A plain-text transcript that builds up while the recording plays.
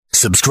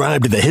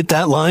subscribe to the Hit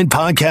That Line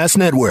Podcast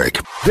Network.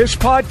 This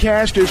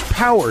podcast is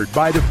powered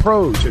by the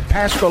pros at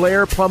Paschal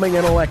Air Plumbing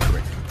and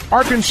Electric.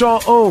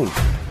 Arkansas owned,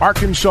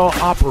 Arkansas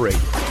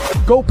operated.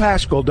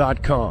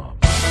 GoPaschal.com.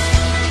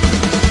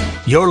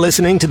 You're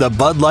listening to the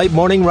Bud Light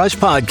Morning Rush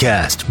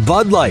Podcast.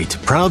 Bud Light,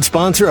 proud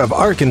sponsor of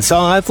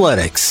Arkansas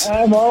Athletics.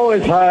 I'm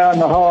always high on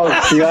the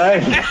Hogs,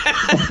 guys.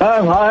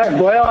 I'm high.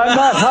 Well, I'm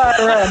not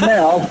high right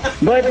now,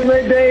 but the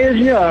day is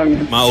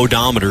young. My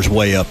odometer's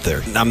way up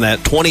there. I'm that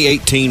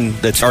 2018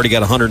 that's already got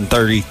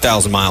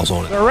 130,000 miles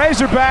on it. The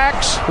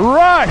Razorbacks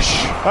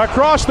rush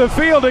across the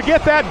field to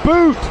get that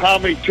boot.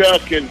 Tommy,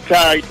 Chuck, and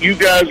Ty, you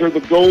guys are the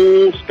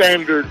gold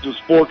standards of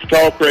sports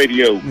talk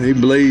radio. He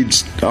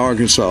bleeds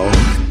Arkansas.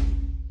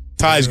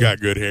 Ty's got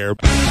good hair.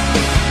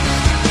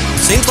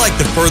 Seems like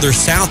the further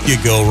south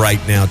you go right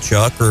now,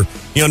 Chuck, or,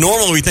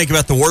 normally we think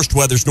about the worst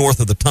weather's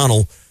north of the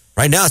tunnel.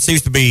 Right now it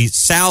seems to be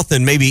south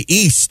and maybe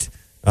east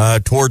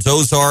towards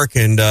Ozark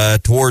and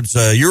towards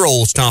your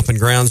old stomping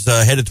grounds,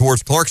 headed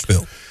towards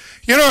Clarksville.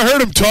 I heard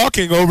them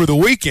talking over the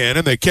weekend,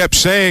 and they kept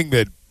saying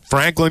that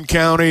Franklin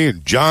County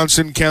and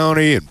Johnson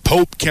County and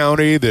Pope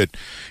County and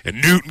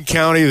Newton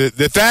County,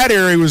 that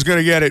area was going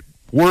to get it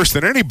worse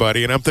than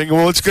anybody. And I'm thinking,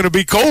 well, it's going to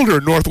be colder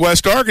in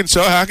northwest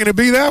Arkansas. How can it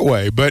be that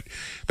way? But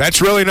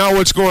that's really not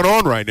what's going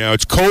on right now.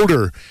 It's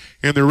colder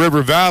in the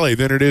River Valley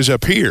than it is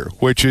up here,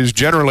 which is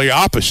generally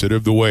opposite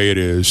of the way it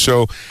is.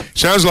 So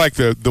sounds like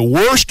the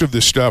worst of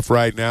the stuff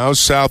right now is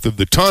south of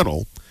the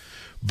tunnel.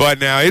 But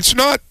now it's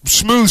not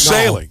smooth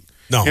sailing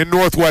in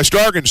northwest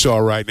Arkansas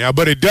right now.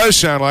 But it does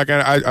sound like,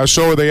 I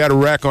saw they had a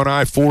wreck on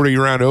I-40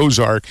 around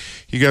Ozark.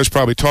 You guys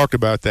probably talked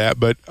about that.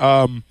 But,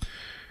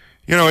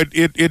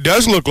 it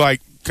does look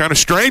like, kind of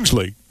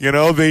strangely,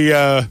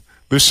 the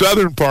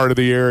southern part of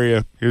the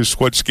area is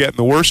what's getting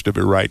the worst of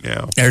it right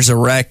now. There's a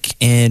wreck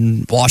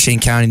in Washington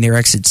County near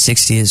exit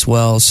 60 as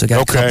well. So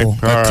got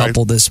a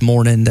couple this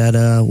morning that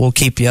we'll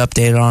keep you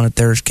updated on if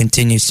there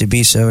continues to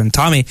be so. And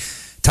Tommy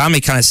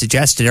kind of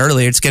suggested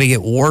earlier it's going to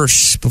get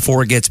worse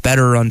before it gets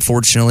better,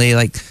 unfortunately.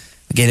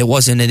 Again, it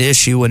wasn't an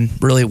issue when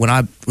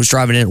I was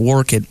driving in at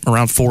work at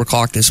around 4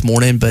 o'clock this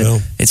morning,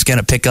 but it's going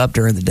to pick up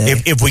during the day.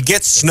 If we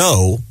get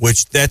snow,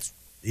 which that's,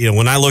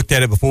 when I looked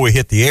at it before we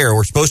hit the air,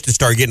 we're supposed to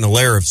start getting a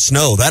layer of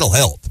snow. That'll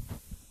help.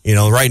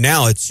 Right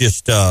now it's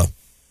just,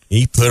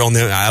 you put on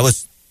there. I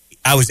was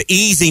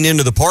easing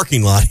into the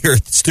parking lot here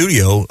at the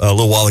studio a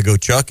little while ago,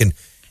 Chuck, and,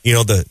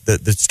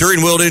 the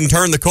steering wheel didn't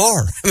turn the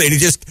car. I mean,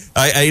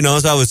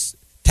 as I was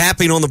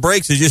tapping on the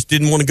brakes, it just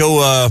didn't want to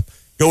go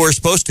where it's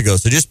supposed to go.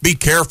 So just be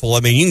careful. I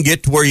mean, you can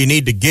get to where you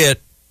need to get,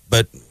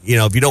 but,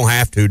 if you don't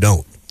have to,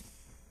 don't.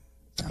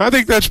 I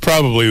think that's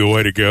probably the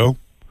way to go.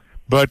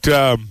 But,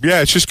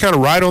 it's just kind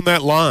of right on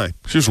that line.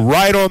 It's just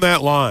right on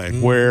that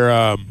line where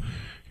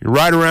you're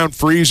right around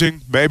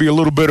freezing, maybe a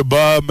little bit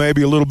above,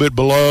 maybe a little bit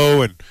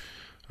below, and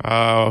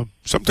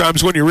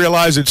sometimes when you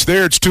realize it's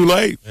there, it's too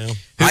late. Yeah.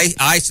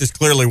 Ice is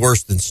clearly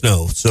worse than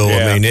snow. So,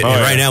 right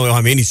now we don't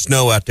have any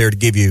snow out there to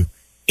give you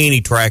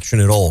any traction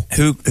at all.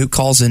 Who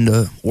calls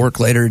into work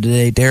later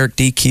today? Derek,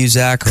 D, Q,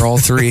 Zach, or all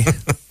three?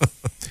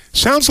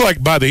 Sounds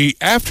like by the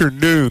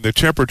afternoon the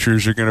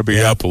temperatures are going to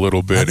be up a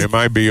little bit. It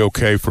might be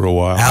okay for a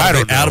while.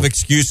 Out of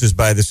excuses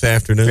by this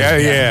afternoon.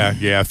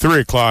 Yeah.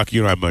 3 o'clock,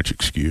 you don't have much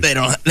excuse. They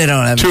don't have 2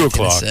 anything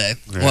o'clock. to say.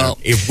 Yeah. Well,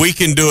 if we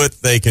can do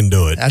it, they can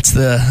do it. That's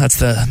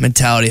the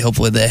mentality.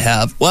 Hopefully they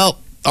have. Well,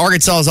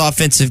 Arkansas's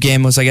offensive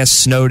game was, I guess,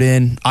 snowed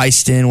in,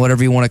 iced in,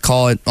 whatever you want to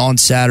call it, on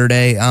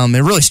Saturday.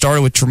 It really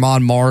started with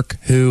Tremont Mark,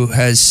 who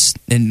has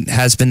been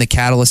the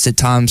catalyst at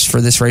times for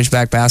this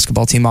Razorback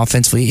basketball team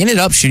offensively. He ended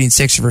up shooting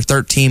 6 for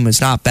 13, was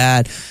not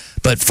bad.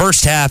 But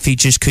first half, he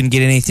just couldn't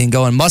get anything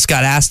going. Musk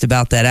got asked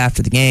about that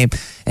after the game,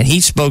 and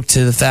he spoke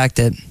to the fact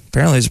that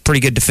apparently he's a pretty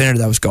good defender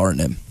that was guarding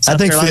him. I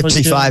think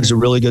 55 is a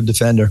really good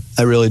defender.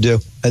 I really do.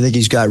 I think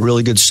he's got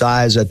really good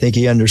size. I think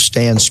he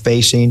understands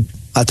spacing.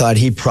 I thought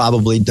he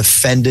probably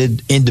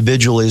defended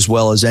individually as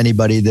well as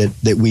anybody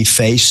that we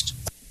faced.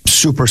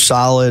 Super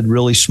solid,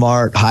 really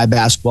smart, high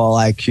basketball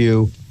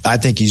IQ. I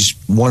think he's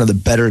one of the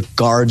better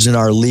guards in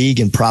our league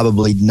and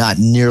probably not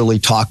nearly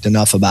talked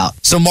enough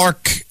about. So,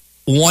 Mark,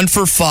 1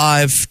 for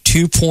 5,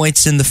 2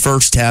 points in the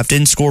first half.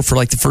 Didn't score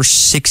for the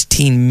first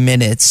 16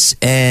 minutes.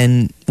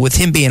 And with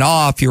him being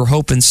off, you were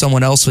hoping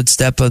someone else would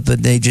step up,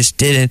 but they just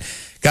didn't.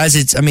 Guys,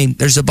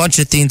 there's a bunch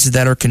of things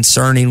that are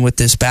concerning with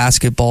this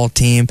basketball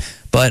team,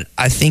 but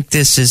I think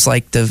this is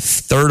the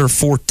third or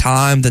fourth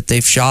time that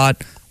they've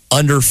shot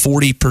under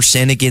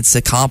 40% against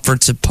the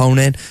conference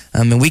opponent.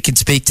 We can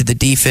speak to the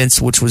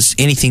defense, which was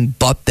anything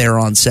but there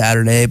on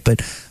Saturday,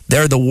 but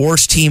they're the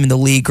worst team in the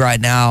league right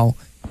now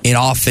in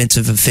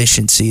offensive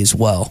efficiency as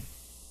well.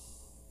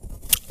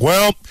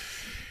 Well,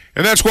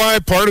 and that's why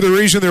part of the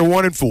reason they're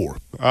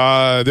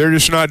 1-4. They're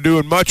just not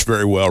doing much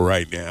very well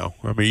right now.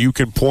 I mean, you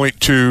can point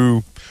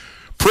to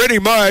pretty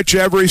much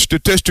every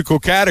statistical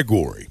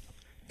category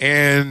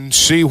and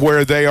see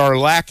where they are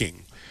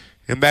lacking.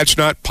 And that's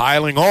not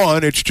piling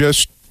on. It's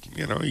just,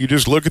 you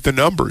just look at the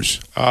numbers.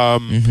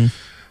 The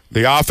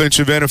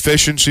offensive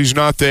inefficiency is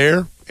not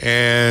there.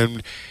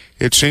 And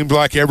It seems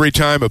like every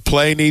time a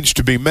play needs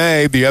to be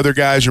made, the other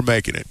guys are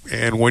making it.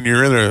 And when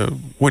you're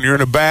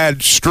in a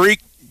bad streak,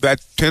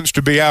 that tends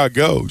to be how it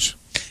goes.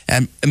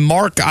 And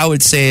Mark, I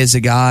would say, is a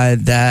guy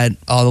that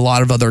a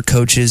lot of other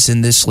coaches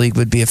in this league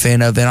would be a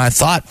fan of. And I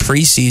thought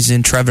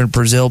preseason, Trevor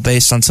Brazile,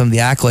 based on some of the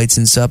accolades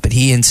and stuff, but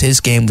he ends his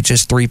game with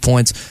just 3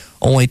 points,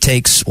 only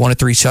takes 1 of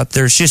 3 shots.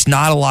 There's just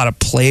not a lot of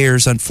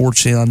players,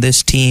 unfortunately, on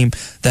this team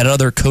that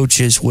other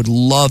coaches would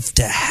love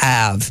to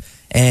have.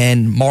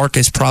 And Mark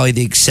is probably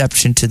the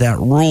exception to that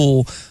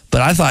rule.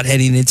 But I thought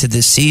heading into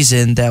this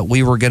season that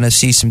we were going to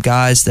see some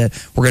guys that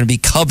were going to be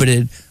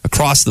coveted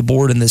across the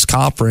board in this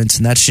conference,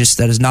 and that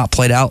has not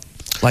played out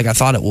like I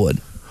thought it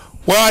would.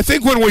 Well, I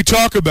think when we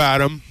talk about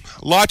them,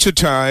 lots of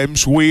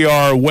times we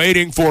are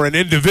waiting for an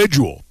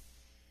individual,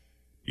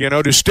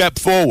 to step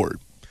forward.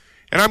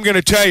 And I'm going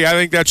to tell you, I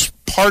think that's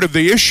part of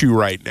the issue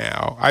right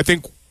now. I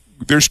think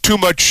there's too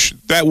much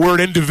that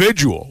word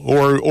individual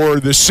or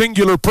the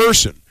singular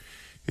person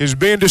is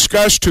being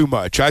discussed too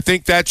much. I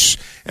think that's,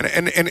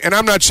 and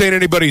I'm not saying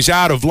anybody's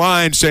out of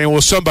line saying,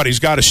 well, somebody's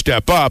got to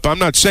step up. I'm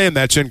not saying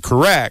that's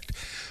incorrect.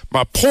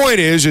 My point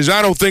is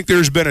I don't think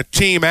there's been a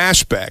team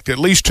aspect, at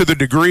least to the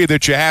degree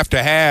that you have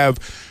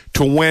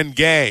to win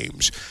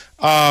games.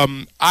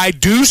 I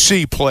do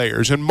see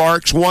players, and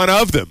Mark's one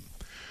of them,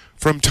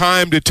 from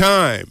time to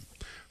time,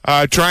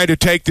 trying to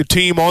take the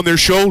team on their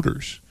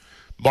shoulders.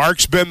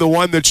 Mark's been the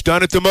one that's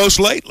done it the most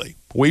lately.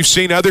 We've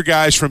seen other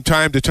guys from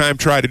time to time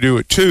try to do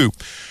it too,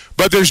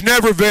 but there's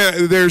never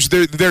been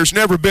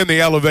the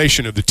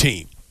elevation of the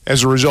team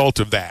as a result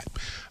of that.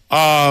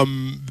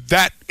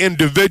 That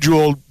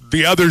individual,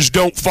 the others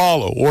don't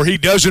follow, or he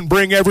doesn't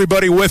bring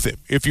everybody with him,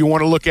 if you want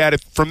to look at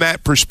it from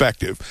that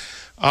perspective.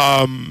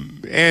 That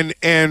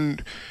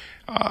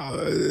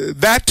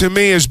to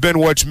me has been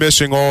what's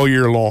missing all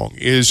year long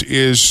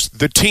is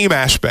the team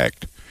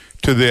aspect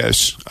to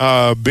this,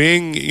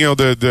 being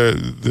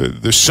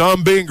the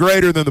sum being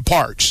greater than the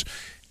parts,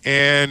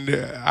 and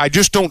I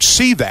just don't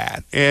see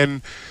that.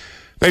 And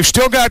they've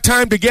still got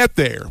time to get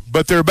there,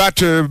 but they're about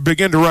to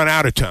begin to run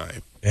out of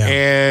time,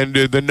 and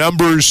the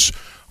numbers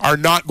are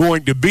not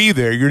going to be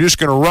there. You're just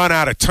going to run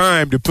out of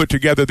time to put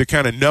together the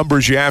kind of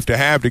numbers you have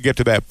to get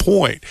to that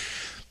point.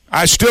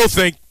 I still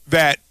think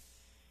that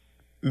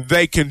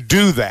they can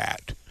do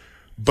that,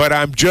 but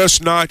I'm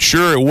just not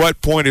sure at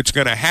what point it's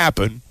going to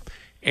happen.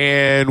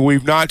 And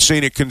we've not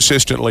seen it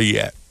consistently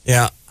yet.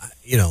 Yeah,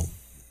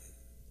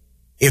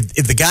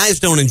 if the guys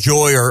don't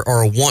enjoy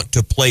or want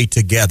to play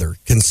together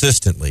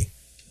consistently,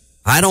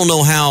 I don't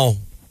know how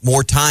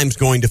more time's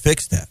going to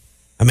fix that.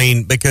 I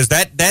mean, because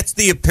that's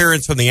the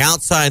appearance from the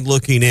outside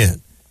looking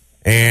in.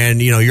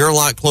 And, you're a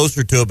lot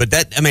closer to it. But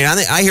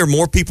I hear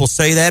more people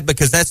say that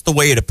because that's the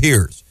way it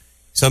appears.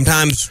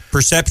 Sometimes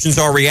perceptions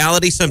are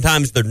reality,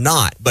 sometimes they're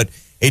not. But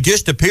it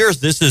just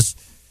appears this is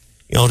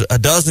a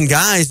dozen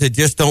guys that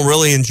just don't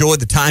really enjoy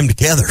the time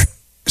together.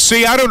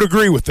 See, I don't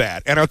agree with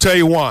that, and I'll tell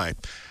you why.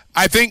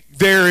 I think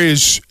there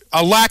is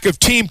a lack of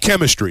team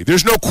chemistry.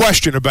 There's no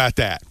question about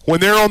that. When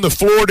they're on the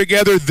floor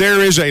together,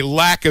 there is a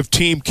lack of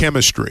team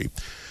chemistry.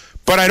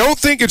 But I don't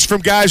think it's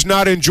from guys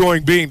not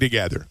enjoying being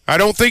together. I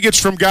don't think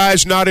it's from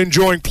guys not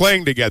enjoying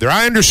playing together.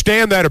 I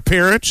understand that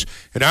appearance,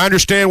 and I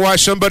understand why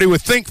somebody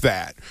would think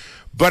that.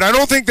 But I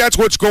don't think that's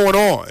what's going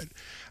on.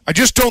 I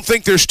just don't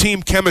think there's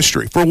team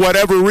chemistry. For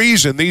whatever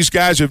reason, these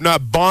guys have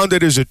not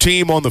bonded as a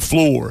team on the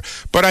floor.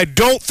 But I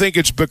don't think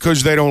it's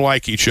because they don't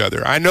like each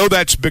other. I know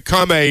that's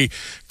become a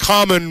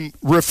common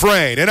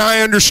refrain, and I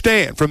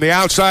understand. From the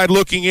outside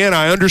looking in,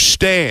 I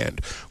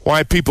understand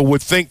why people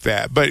would think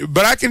that.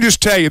 But I can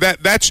just tell you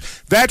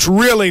that's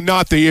really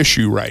not the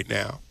issue right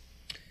now.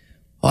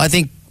 Well, I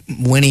think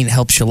winning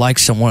helps you like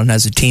someone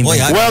as a team.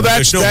 Well,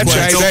 that's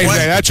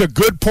a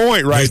good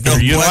point right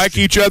there. You like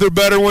each other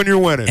better when you're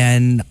winning.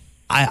 And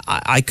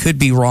I could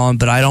be wrong,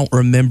 but I don't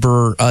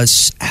remember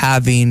us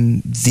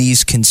having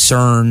these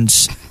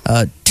concerns.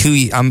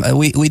 We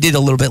did a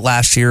little bit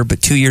last year,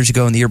 but 2 years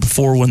ago and the year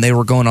before when they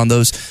were going on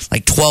those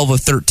like 12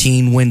 of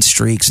 13 win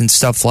streaks and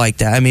stuff like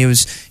that. I mean, it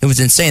was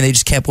insane. They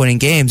just kept winning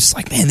games. It's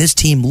like, man, this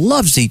team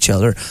loves each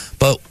other.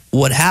 But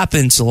what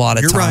happens a lot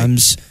of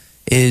times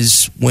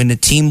is when a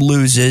team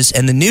loses,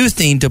 and the new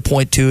thing to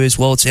point to is,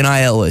 well, it's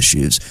NIL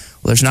issues.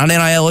 Well, there's not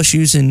NIL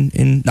issues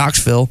in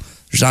Knoxville.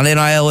 There's not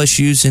NIL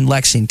issues in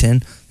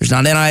Lexington. There's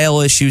not NIL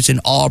issues in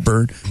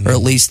Auburn, or at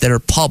least that are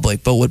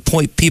public. But what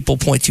people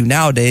point to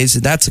nowadays,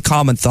 and that's a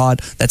common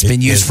thought that's been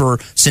used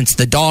since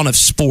the dawn of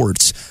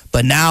sports.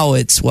 But now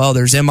it's, well,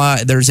 there's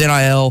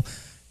NIL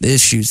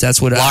issues.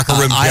 That's what locker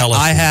room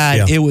jealousy. I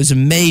had. Yeah. It was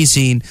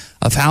amazing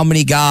of how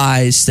many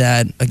guys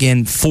that,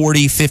 again,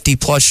 40, 50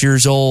 plus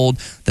years old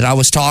that I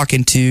was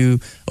talking to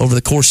over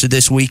the course of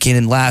this weekend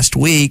and last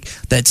week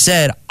that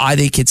said, I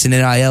think it's an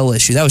NIL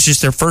issue. That was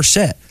just their first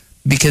set.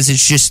 Because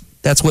it's just,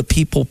 that's what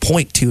people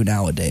point to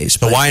nowadays.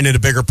 So why isn't it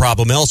a bigger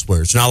problem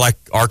elsewhere? It's not like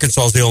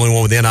Arkansas is the only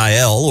one with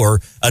NIL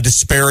or a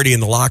disparity in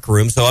the locker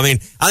room. So, I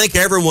think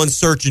everyone's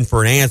searching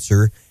for an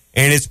answer,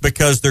 and it's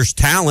because there's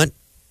talent.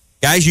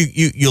 Guys,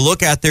 you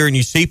look out there and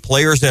you see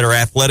players that are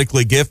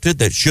athletically gifted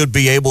that should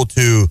be able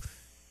to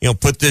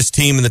put this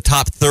team in the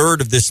top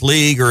third of this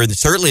league, or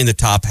certainly in the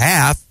top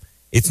half.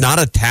 It's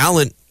not a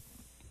talent.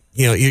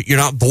 You're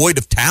not void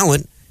of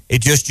talent.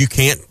 It just, you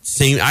can't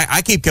seem.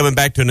 I keep coming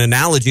back to an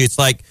analogy. It's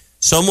like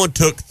someone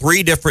took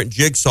 3 different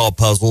jigsaw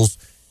puzzles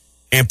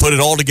and put it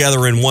all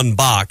together in one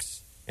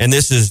box, and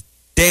this is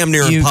damn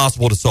near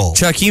impossible to solve.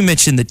 Chuck, you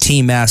mentioned the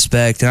team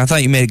aspect, and I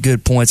thought you made a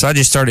good point. So I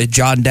just started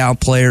jotting down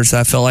players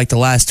that I felt like the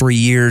last 3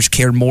 years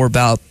cared more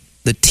about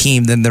the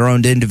team than their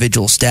own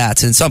individual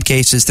stats. In some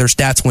cases, their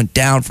stats went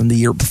down from the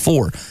year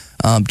before.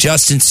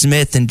 Justin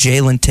Smith and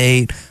Jalen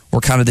Tate were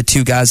kind of the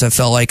 2 guys I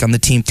felt like on the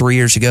team 3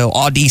 years ago.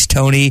 Audis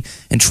Toney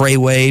and Trey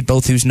Wade,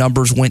 both whose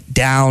numbers went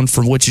down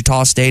from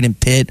Wichita State and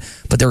Pitt,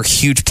 but they're a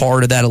huge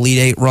part of that Elite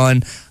Eight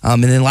run.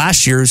 And then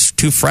last year's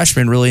 2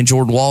 freshmen, really, in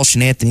Jordan Walsh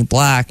and Anthony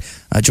Black.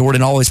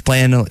 Jordan always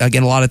playing,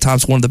 again, a lot of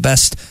times one of the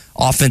best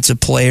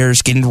offensive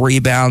players, getting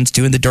rebounds,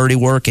 doing the dirty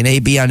work. And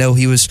AB, I know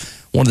he was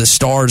one of the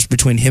stars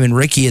between him and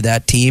Ricky of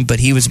that team,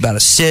 but he was about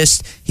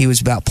assists. He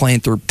was about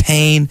playing through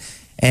pain.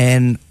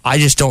 And I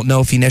just don't know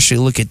if you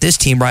necessarily look at this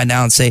team right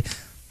now and say,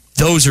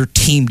 those are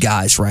team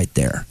guys right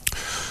there.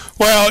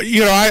 Well,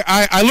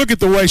 I look at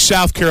the way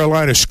South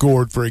Carolina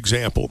scored, for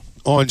example,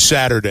 on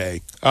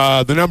Saturday.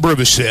 The number of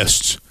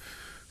assists.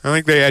 I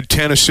think they had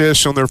 10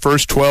 assists on their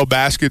first 12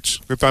 baskets,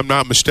 if I'm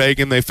not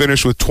mistaken. They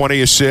finished with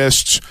 20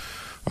 assists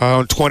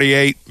on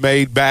 28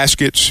 made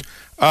baskets.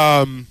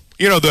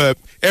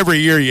 Every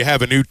year you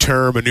have a new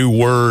term, a new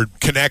word.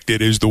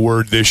 Connected is the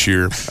word this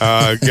year.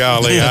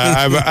 Golly,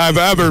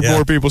 I've heard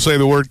more people say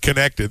the word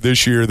connected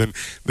this year than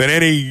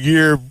any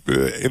year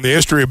in the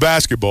history of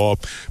basketball.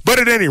 But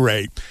at any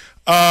rate,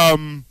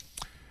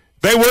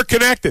 they were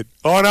connected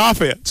on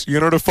offense,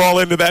 to fall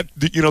into that,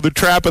 the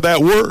trap of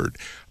that word.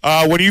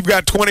 When you've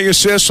got 20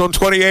 assists on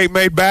 28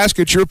 made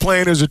baskets, you're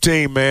playing as a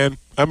team, man.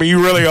 I mean,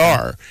 you really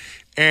are.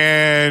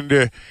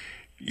 And,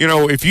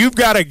 if you've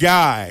got a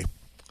guy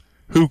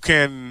who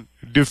can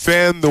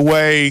defend the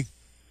way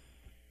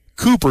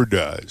Cooper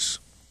does,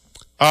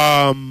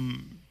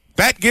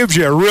 that gives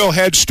you a real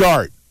head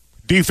start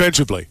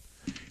defensively.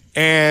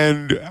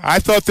 And I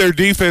thought their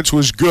defense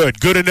was good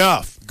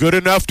enough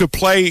to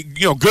play,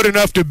 good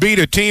enough to beat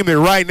a team that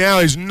right now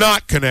is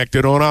not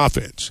connected on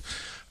offense.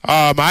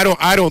 I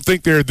don't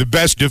think they're the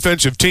best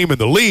defensive team in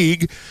the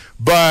league,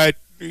 but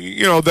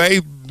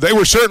they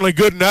were certainly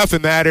good enough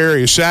in that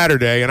area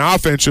Saturday, and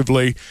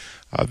offensively,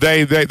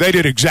 they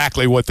did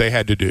exactly what they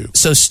had to do.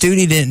 So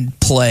Studi didn't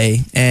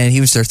play, and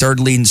he was their 3rd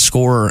leading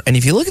scorer. And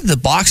if you look at the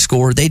box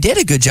score, they did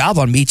a good job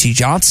on Meechie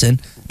Johnson.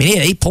 I mean, he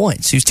had 8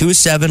 points. He was 2 of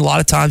 7. A lot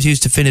of times he was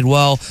defended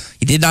well.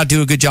 He did not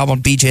do a good job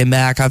on BJ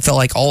Mack. I felt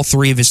like all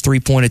 3 of his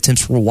 3-point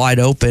attempts were wide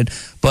open.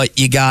 But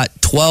you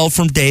got 12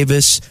 from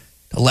Davis,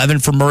 11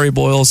 from Murray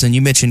Boyles, and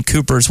you mentioned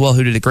Cooper as well,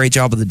 who did a great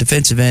job of the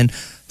defensive end.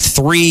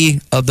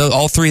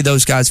 All three of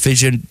those guys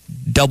fished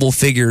double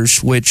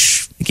figures,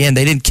 which, again,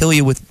 they didn't kill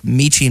you with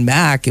Meechie and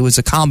Mack. It was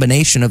a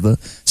combination of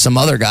some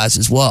other guys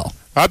as well.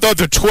 I thought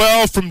the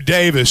 12 from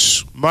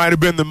Davis might have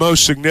been the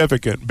most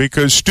significant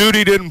because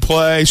Studi didn't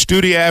play.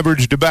 Studi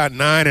averaged about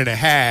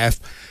 9.5.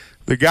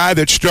 The guy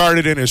that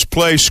started in his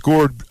place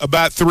scored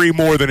about 3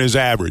 more than his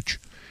average.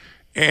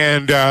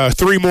 And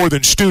 3 more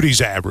than Studi's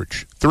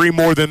average. 3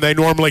 more than they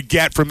normally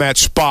get from that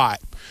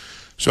spot.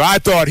 So I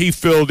thought he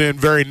filled in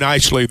very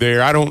nicely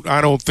there. I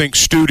don't think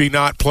Studi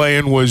not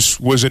playing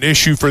was an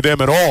issue for them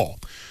at all.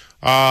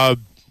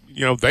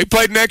 They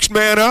played next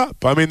man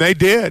up. I mean, they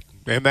did.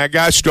 And that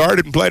guy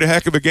started and played a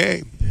heck of a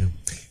game. Yeah.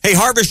 Hey,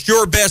 harvest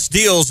your best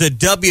deals at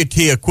WT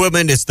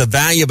Equipment. It's the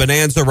value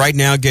bonanza right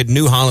now. Get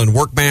New Holland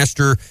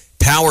Workmaster,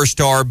 Power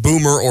Star,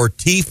 Boomer, or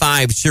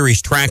T5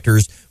 Series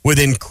tractors with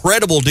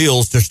incredible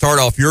deals to start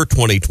off your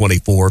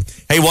 2024.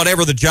 Hey,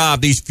 whatever the job,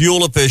 these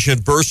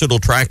fuel-efficient, versatile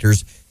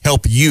tractors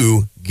help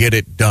you get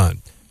it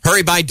done.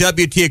 Hurry by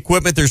WT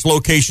Equipment. There's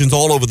locations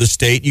all over the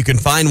state. You can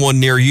find one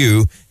near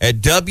you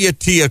at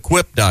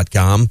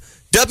WTEquip.com.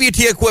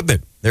 WT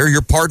Equipment, they're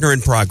your partner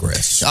in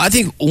progress. I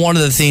think one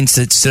of the things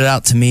that stood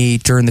out to me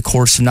during the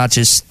course of not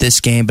just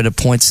this game, but at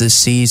points this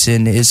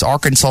season is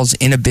Arkansas's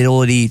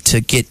inability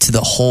to get to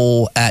the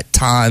hole at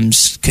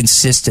times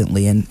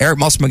consistently. And Eric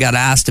Musselman got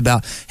asked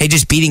about, hey,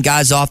 just beating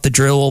guys off the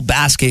dribble,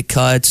 basket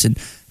cuts, and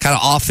kind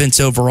of offense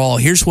overall.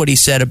 Here's what he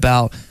said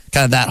about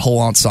kind of that whole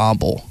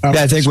ensemble. Yeah,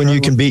 I think when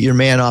you can beat your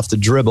man off the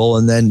dribble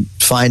and then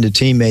find a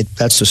teammate,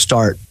 that's the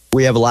start.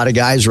 We have a lot of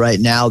guys right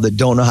now that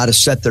don't know how to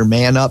set their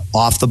man up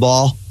off the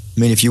ball. I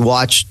mean, if you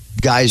watch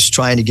guys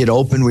trying to get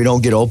open, we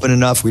don't get open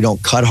enough. We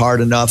don't cut hard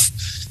enough.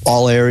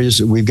 All areas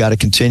that we've got to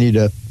continue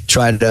to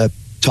try to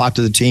talk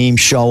to the team,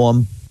 show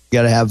them. You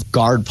got to have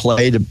guard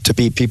play to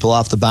beat people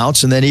off the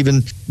bounce. And then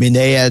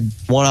they had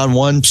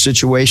one-on-one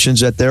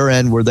situations at their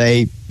end where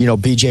they,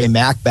 BJ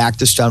Mack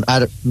backed us down.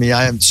 I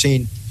haven't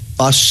seen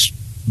us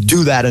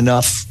do that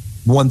enough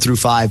 1 through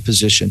 5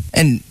 position.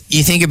 And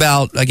you think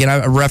about, again,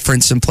 I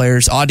referenced some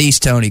players. Audis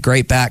Toney,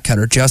 great back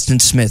cutter. Justin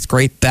Smith,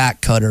 great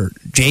back cutter.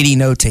 JD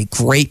Note,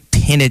 great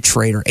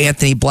penetrator.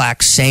 Anthony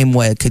Black, same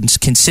way. Can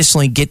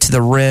consistently get to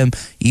the rim,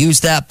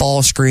 use that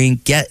ball screen,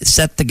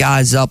 set the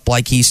guys up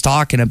like he's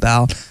talking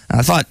about.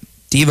 And I thought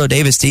Devo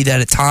Davis did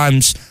that at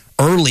times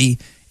early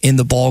in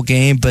the ball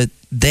game, but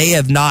they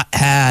have not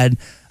had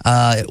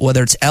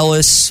whether it's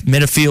Ellis,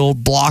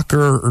 midfield,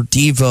 blocker, or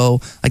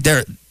Devo.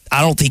 I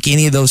don't think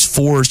any of those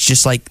fours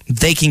just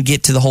they can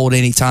get to the hole at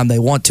any time they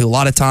want to. A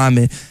lot of time,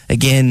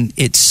 again,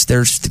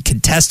 there's the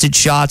contested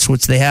shots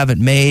which they haven't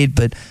made,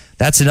 but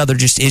that's another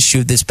just issue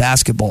of this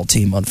basketball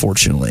team,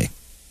 unfortunately.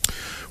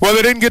 Well,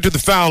 they didn't get to the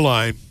foul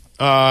line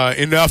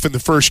enough in the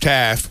first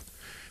half.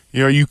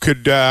 You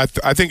could, I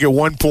think at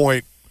one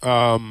point,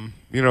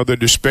 the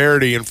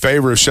disparity in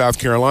favor of South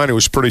Carolina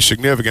was pretty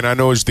significant. I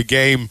know as the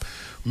game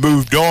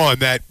moved on,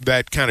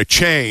 that kind of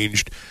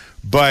changed.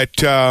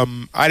 But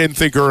I didn't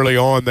think early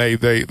on they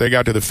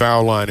got to the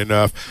foul line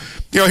enough.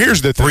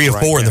 Here's the thing. 3 of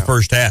 4 in the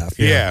first half.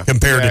 Yeah.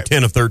 Compared to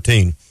 10 of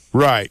 13.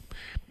 Right.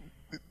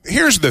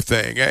 Here's the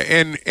thing.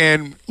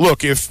 And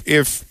look, if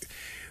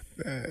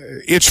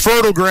it's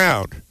fertile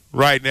ground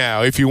right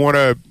now, if you want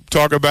to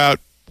talk about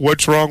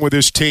what's wrong with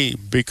this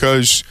team,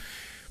 because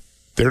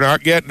they're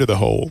not getting to the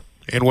hole.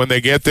 And when they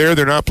get there,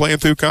 they're not playing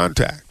through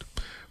contact.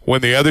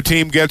 When the other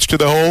team gets to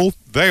the hole,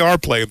 they are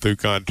playing through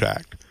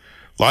contact.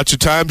 Lots of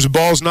times the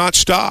ball's not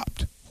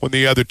stopped when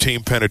the other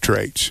team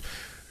penetrates.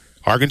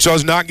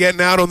 Arkansas's not getting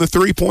out on the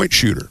three-point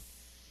shooter.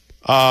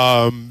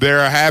 They're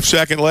a half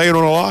second late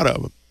on a lot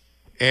of them.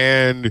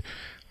 And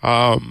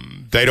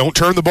they don't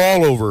turn the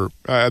ball over.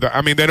 They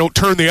don't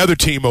turn the other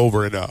team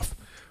over enough.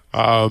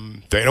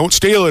 They don't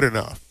steal it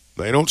enough.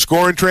 They don't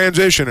score in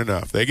transition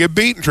enough. They get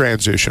beat in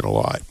transition a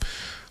lot.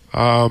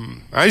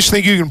 I just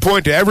think you can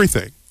point to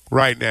everything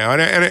right now.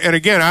 And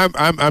again,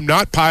 I'm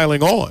not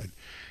piling on.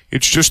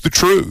 It's just the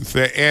truth,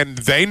 and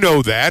they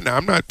know that, and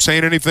I'm not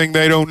saying anything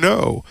they don't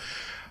know.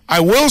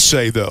 I will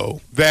say, though,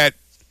 that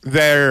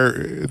there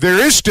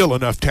is still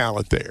enough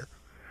talent there.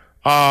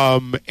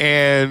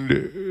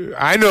 And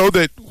I know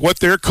that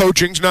what they're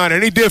coaching is not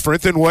any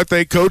different than what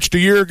they coached a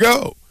year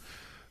ago.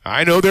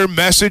 I know their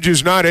message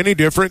is not any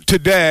different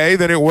today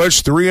than it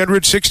was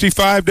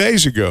 365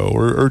 days ago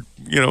or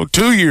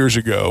 2 years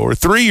ago or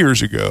 3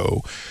 years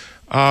ago,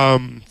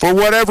 for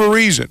whatever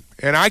reason.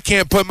 And I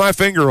can't put my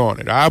finger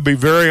on it. I'll be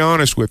very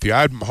honest with you.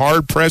 I'm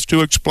hard-pressed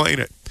to explain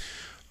it.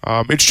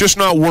 It's just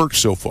not worked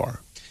so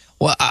far.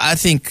 Well, I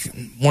think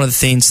one of the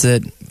things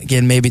that,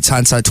 again, maybe it's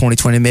hindsight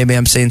 2020, maybe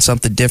I'm saying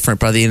something different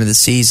by the end of the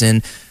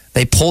season,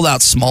 they pulled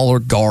out smaller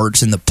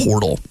guards in the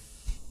portal.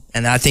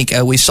 And I think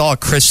we saw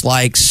Chris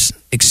Likes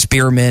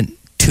experiment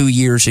 2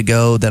 years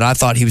ago that I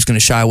thought he was going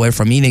to shy away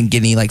from. He didn't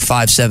get any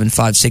 5'7",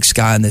 5'6"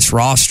 guy in this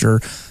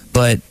roster,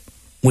 but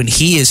when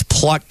he has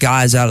plucked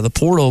guys out of the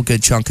portal a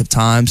good chunk of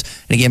times,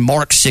 and again,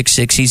 Mark's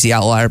 6'6", he's the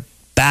outlier.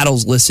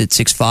 Battle's listed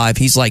 6'5",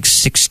 he's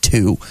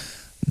 6'2".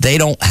 They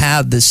don't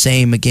have the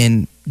same,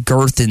 again,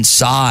 girth and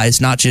size,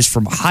 not just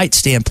from a height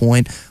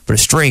standpoint, but a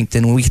strength.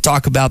 And when we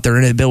talk about their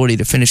inability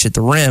to finish at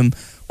the rim,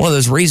 one of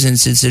those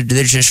reasons is that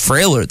they're just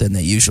frailer than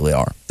they usually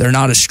are. They're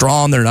not as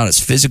strong, they're not as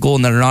physical,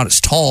 and they're not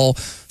as tall.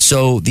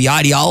 So the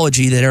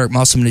ideology that Eric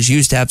Musselman has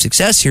used to have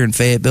success here in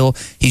Fayetteville,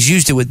 he's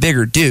used it with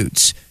bigger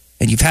dudes.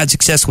 And you've had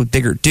success with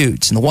bigger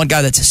dudes. And the one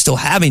guy that's still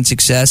having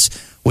success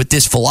with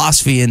this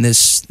philosophy and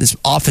this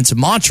offensive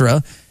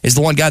mantra is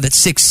the one guy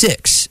that's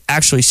 6'6",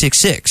 actually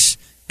 6'6",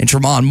 and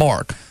Tremont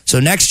Mark. So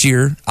next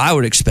year, I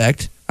would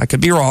expect, I could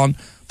be wrong,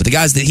 but the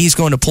guys that he's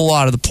going to pull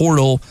out of the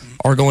portal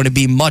are going to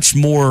be much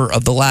more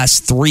of the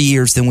last 3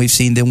 years than we've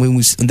seen than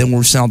we've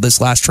seen this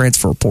last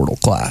transfer portal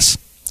class.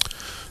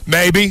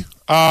 Maybe.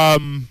 I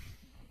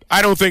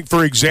don't think,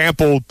 for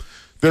example,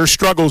 their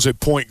struggles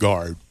at point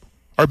guard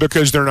are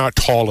because they're not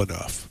tall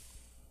enough.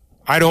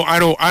 I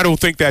don't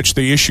think that's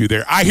the issue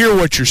there. I hear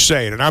what you're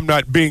saying, and I'm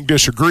not being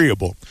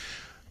disagreeable.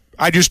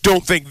 I just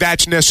don't think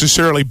that's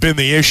necessarily been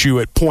the issue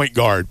at point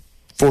guard,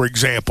 for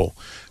example.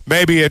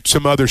 Maybe at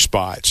some other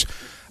spots.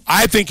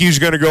 I think he's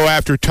going to go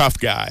after tough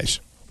guys.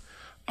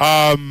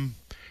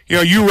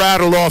 You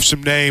rattled off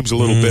some names a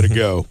little bit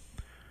ago.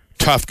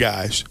 Tough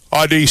guys.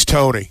 Audice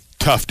Toney,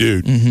 tough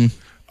dude.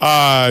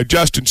 Mm-hmm.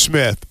 Justin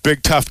Smith,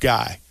 big tough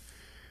guy.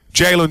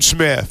 Jalen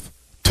Smith,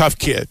 tough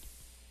kid.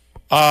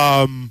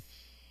 Those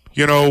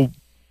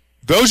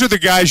are the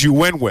guys you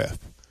win with.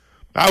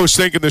 I was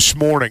thinking this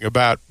morning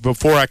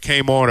before I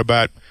came on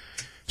about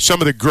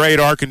some of the great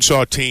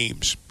Arkansas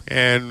teams,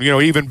 and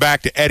even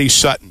back to Eddie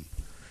Sutton.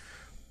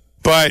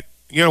 But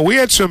we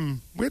had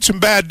some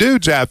bad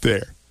dudes out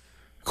there.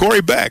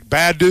 Corey Beck,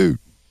 bad dude.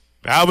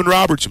 Alvin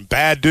Robertson,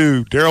 bad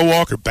dude. Darrell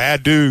Walker,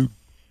 bad dude.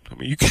 I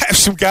mean, you have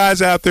some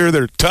guys out there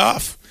that are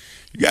tough.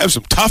 You have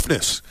some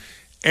toughness,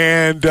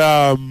 and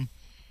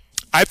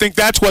I think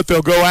that's what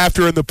they'll go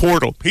after in the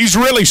portal. He's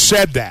really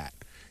said that.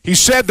 He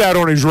said that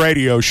on his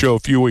radio show a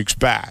few weeks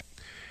back.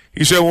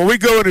 He said, when we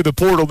go into the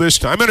portal this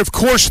time, and of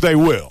course they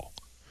will,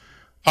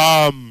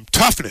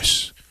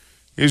 toughness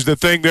is the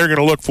thing they're going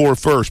to look for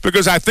first,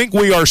 because I think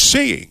we are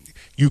seeing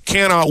you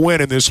cannot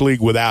win in this league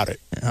without it.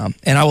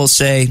 And I will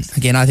say,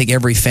 again, I think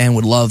every fan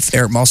would love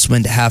Eric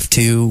Musselman to have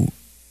to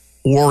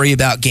worry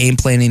about game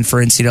planning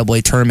for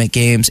NCAA tournament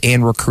games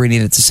and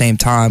recruiting at the same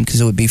time, because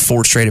it would be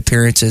 4 straight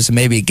appearances, and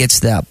maybe it gets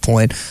to that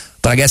point.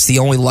 But I guess the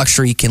only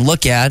luxury you can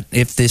look at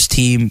if this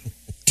team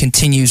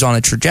continues on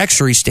a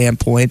trajectory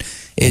standpoint,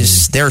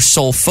 is their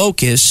sole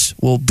focus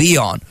will be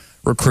on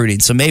recruiting.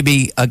 So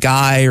maybe a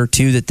guy or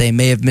two that they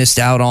may have missed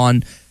out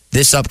on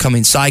this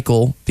upcoming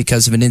cycle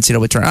because of an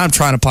NCAA tournament. I'm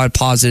trying to find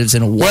positives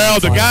in a way. Well,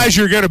 the guys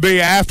you're going to be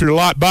after a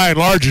lot, by and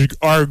large,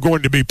 are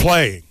going to be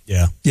playing.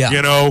 Yeah.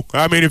 You know,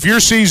 I mean, if your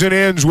season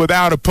ends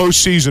without a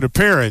postseason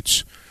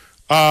appearance,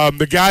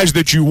 the guys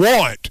that you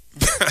want,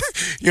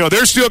 you know,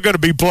 they're still going to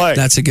be playing.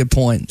 That's a good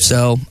point.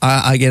 So,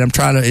 I'm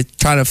trying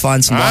to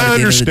find some light at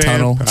the end of the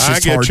tunnel. It's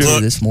just hard to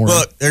do this morning.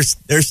 Look,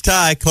 there's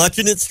Ty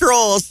clutching at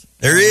straws.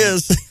 There he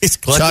is. He's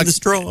clutching the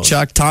straws.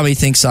 Chuck, Tommy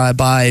thinks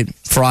by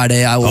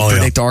Friday I will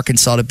predict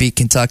Arkansas to beat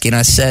Kentucky, and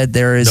I said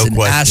there is an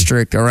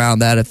asterisk around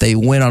that if they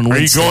win on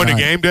Wednesday. Are you going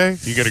to game day?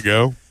 You going to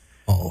go?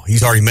 Oh,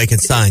 he's already making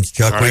signs,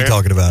 Chuck. What are you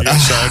talking about?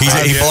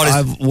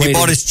 He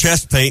bought his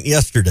chest paint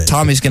yesterday.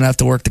 Tommy's going to have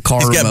to work the car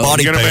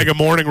remote. You're going to make a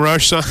morning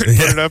rush sign and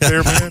put it up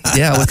there, man?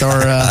 Yeah, with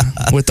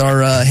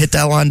our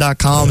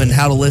hitthatline.com and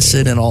how to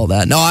listen and all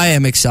that. No, I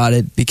am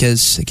excited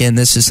because, again,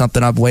 this is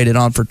something I've waited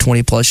on for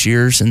 20-plus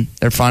years, and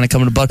they're finally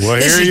coming to Bud.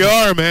 Well, here you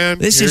are, man.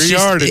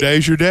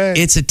 Today's your day.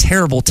 It's a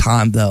terrible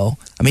time, though.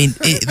 I mean,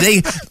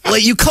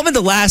 you come in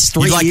the last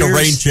 3 years. You'd like a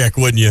rain check,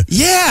 wouldn't you?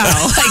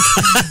 Yeah.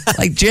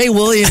 Like Jay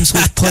Williams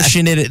was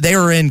pushing it. They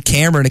were in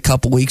Cameron a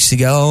couple weeks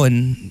ago,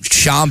 and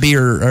Shambi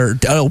or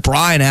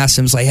O'Brien asked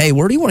him, like, hey,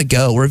 where do you want to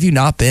go? Where have you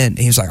not been? And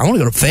he was like, I want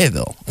to go to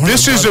Fayetteville.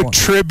 This is a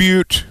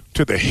tribute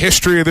to the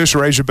history of this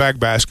Razorback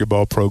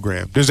basketball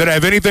program. Does it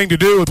have anything to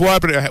do with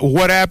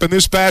what happened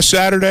this past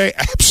Saturday?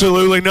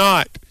 Absolutely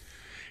not.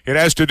 It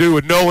has to do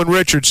with Nolan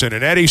Richardson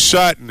and Eddie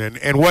Sutton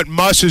and what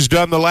Muss has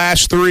done the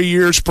last 3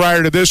 years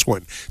prior to this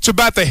one. It's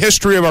about the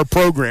history of our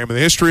program and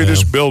the history of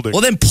this building.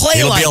 Well, then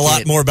It'll be a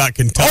lot more about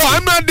Kentucky. Oh,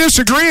 I'm not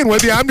disagreeing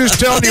with you. I'm just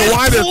telling you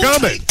why they're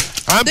coming.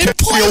 I'm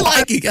telling you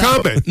why they're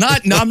coming.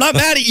 I'm not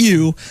mad at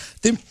you.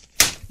 Then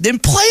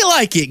play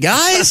like it,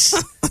 guys.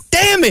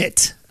 Damn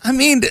it. I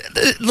mean,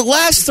 the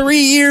last 3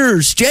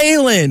 years,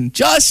 Jalen,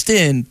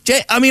 Justin,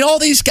 all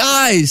these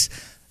guys,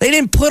 they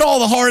didn't put all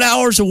the hard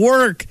hours of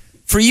work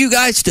for you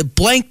guys to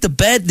blank the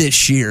bed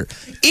this year.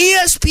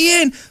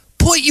 ESPN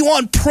put you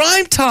on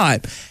prime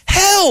time.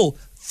 Hell,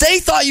 they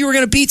thought you were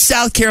going to beat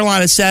South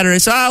Carolina Saturday.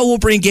 So we'll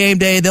bring game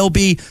day. They'll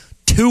be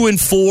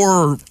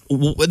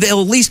 2-4. They'll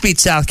at least beat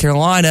South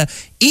Carolina.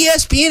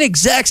 ESPN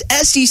execs,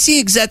 SEC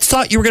execs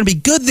thought you were going to be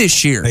good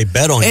this year. They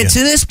bet on you. And to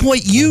this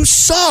point, you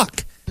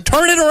suck.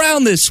 Turn it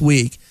around this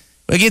week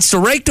against a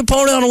ranked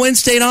opponent on a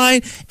Wednesday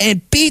night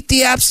and beat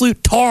the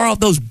absolute tar off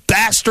those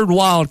bastard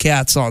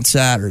Wildcats on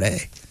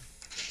Saturday.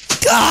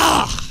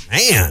 Ah,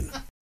 man.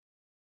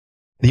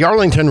 The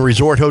Arlington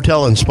Resort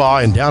Hotel and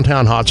Spa in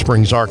downtown Hot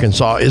Springs,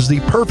 Arkansas is the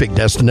perfect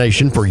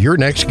destination for your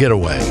next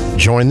getaway.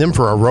 Join them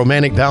for a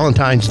romantic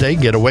Valentine's Day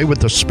getaway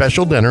with a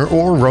special dinner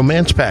or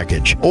romance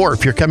package. Or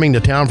if you're coming to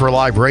town for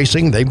live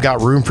racing, they've got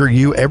room for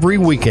you every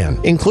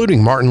weekend,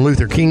 including Martin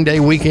Luther King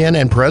Day weekend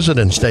and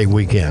President's Day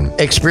weekend.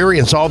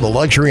 Experience all the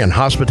luxury and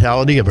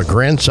hospitality of a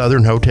Grand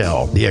Southern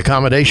hotel. The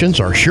accommodations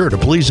are sure to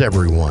please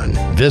everyone.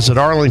 Visit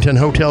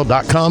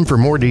arlingtonhotel.com for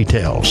more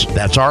details.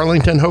 That's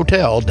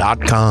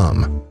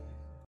arlingtonhotel.com.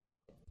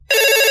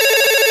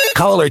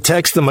 Call or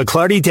text the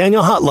McClarty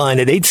Daniel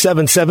hotline at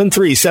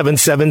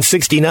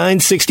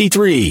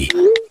 877-377-6963.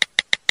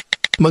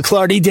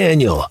 McClarty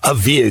Daniel, a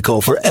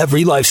vehicle for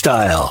every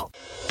lifestyle.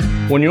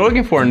 When you're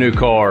looking for a new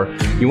car,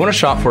 you want to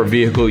shop for a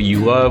vehicle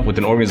you love with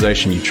an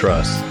organization you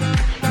trust.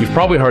 You've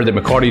probably heard that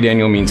McClarty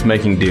Daniel means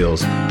making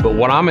deals, but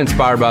what I'm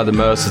inspired by the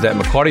most is that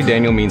McClarty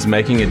Daniel means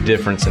making a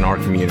difference in our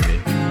community.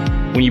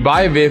 When you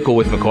buy a vehicle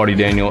with McClarty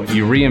Daniel,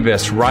 you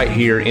reinvest right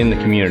here in the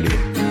community,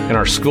 in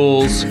our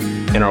schools,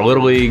 in our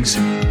little leagues,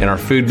 in our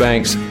food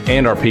banks,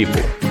 and our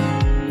people.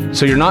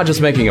 So you're not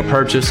just making a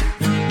purchase,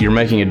 you're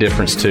making a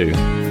difference too.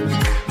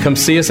 Come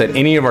see us at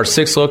any of our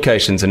 6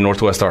 locations in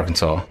Northwest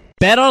Arkansas.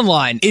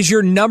 BetOnline is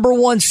your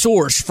 #1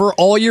 source for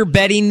all your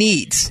betting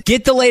needs.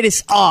 Get the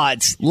latest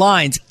odds,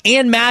 lines,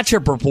 and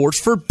matchup reports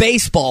for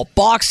baseball,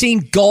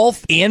 boxing,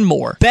 golf, and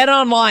more.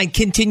 BetOnline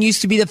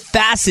continues to be the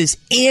fastest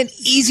and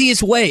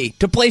easiest way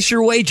to place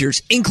your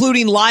wagers,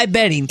 including live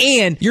betting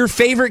and your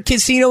favorite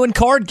casino and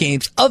card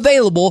games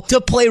available to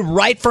play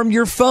right from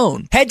your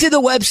phone. Head to the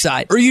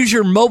website or use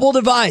your mobile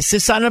device to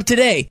sign up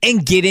today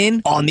and get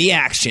in on the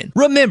action.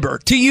 Remember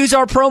to use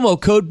our promo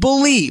code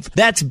BELIEVE,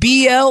 that's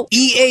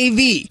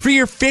BLEAV, for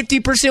your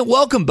 50%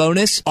 welcome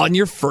bonus on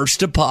your first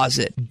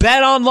deposit.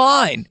 Bet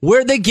online,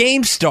 where the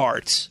game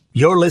starts.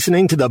 You're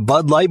listening to the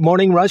Bud Light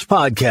Morning Rush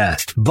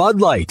Podcast.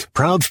 Bud Light,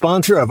 proud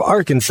sponsor of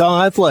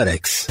Arkansas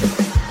Athletics.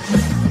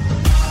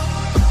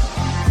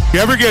 You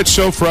ever get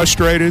so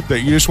frustrated that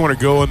you just want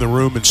to go in the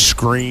room and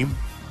scream?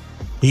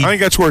 I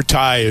think that's where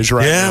Ty is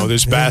right now,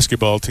 this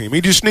basketball team.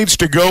 He just needs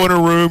to go in a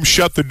room,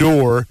 shut the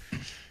door,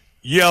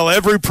 yell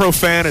every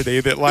profanity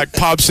that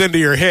pops into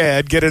your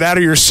head, get it out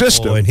of your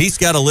system. Oh, and he's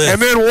got to live.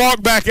 And then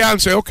walk back out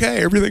and say,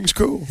 okay, everything's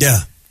cool.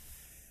 Yeah,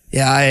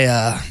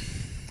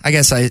 I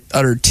guess I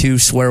uttered 2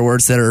 swear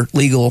words that are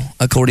legal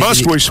according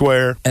Must to we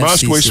swear? FCC.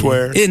 Must we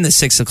swear? In the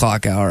 6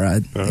 o'clock hour,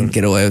 I can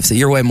get away with it.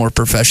 You're way more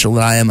professional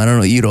than I am. I don't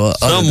know you to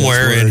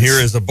somewhere in here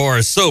is a bar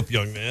of soap,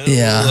 young man.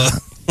 Yeah.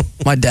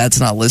 My dad's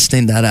not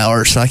listening that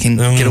hour, so I can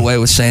get away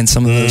with saying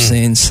some of those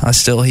things.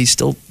 He's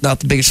still not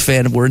the biggest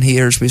fan of when he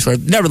hears me swear.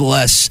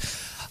 Nevertheless,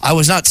 I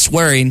was not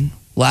swearing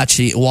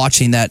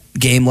watching that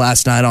game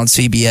last night on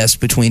CBS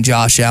between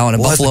Josh Allen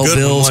and Buffalo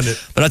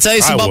Bills. But I'll tell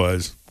you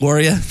something. Were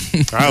you?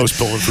 I was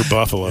pulling for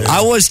Buffalo.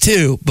 I was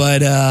too,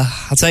 but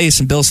I'll tell you,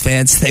 some Bills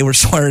fans, they were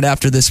swearing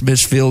after this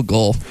missed field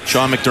goal.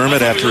 Sean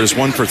McDermott, after his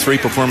 1-for-3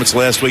 performance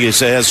last week,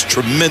 he has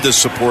tremendous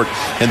support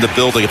in the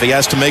building. If he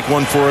has to make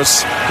one for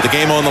us, with the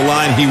game on the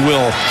line, he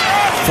will.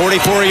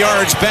 44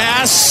 yards,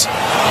 pass.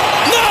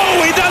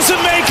 No, he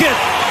doesn't make it.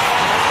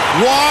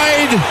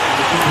 Wide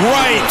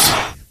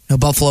right.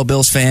 Buffalo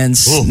Bills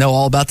fans know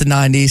all about the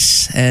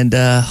 90s and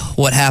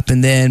what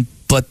happened then,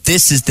 but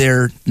this is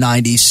their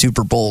 90s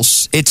Super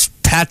Bowls. It's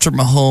Patrick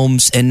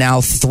Mahomes, and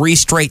now 3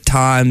 straight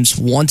times,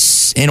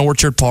 once in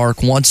Orchard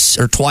Park, once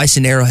or twice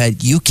in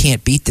Arrowhead. You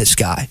can't beat this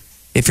guy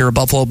if you're a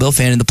Buffalo Bill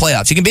fan in the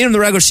playoffs. You can beat him in the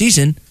regular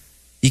season.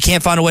 You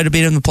can't find a way to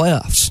beat him in the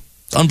playoffs.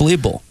 It's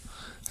unbelievable.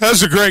 That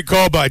was a great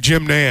call by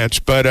Jim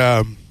Nantz, but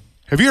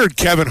have you heard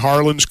Kevin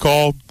Harlan's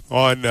call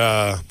on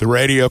the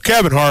radio?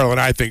 Kevin Harlan,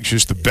 I think, is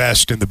just the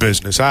best in the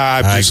business.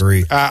 I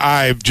agree.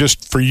 I've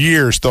just for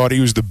years thought he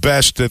was the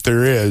best that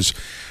there is,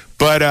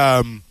 but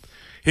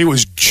it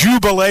was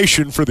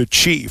jubilation for the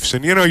Chiefs,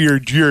 and you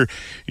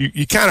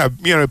kind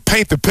of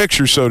paint the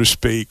picture, so to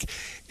speak,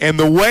 and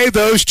the way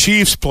those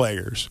Chiefs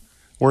players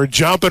were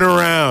jumping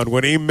around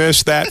when he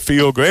missed that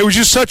field goal. It was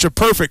just such a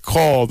perfect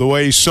call, the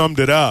way he summed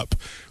it up.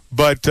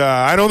 But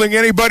I don't think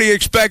anybody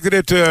expected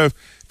it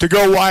to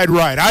go wide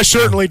right. I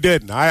certainly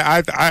didn't.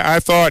 I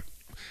thought,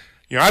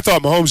 I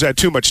thought Mahomes had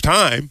too much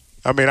time.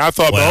 I mean, I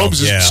thought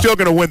Mahomes is still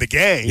going to win the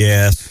game.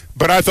 Yes,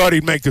 but I thought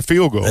he'd make the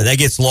field goal. That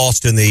gets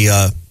lost in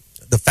the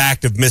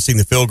fact of missing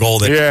the field goal.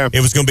 That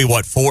it was going to be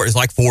it's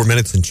like 4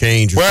 minutes and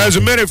change. Well, it was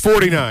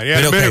 1:49.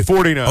 Yeah, but minute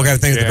 49. Okay, I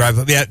think the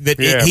drive. Yeah, but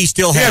he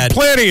still had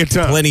plenty of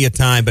time. Plenty of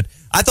time. But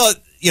I thought,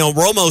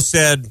 Romo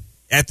said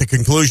at the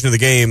conclusion of the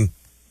game,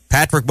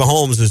 Patrick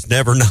Mahomes has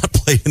never not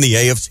played in the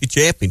AFC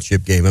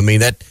Championship game. I mean,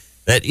 that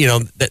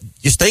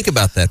just think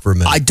about that for a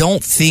minute. I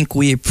don't think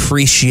we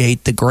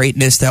appreciate the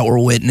greatness that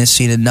we're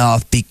witnessing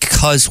enough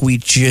because we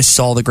just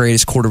saw the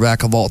greatest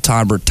quarterback of all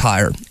time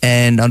retire.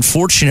 And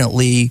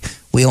unfortunately,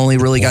 we only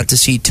really got to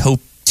see 2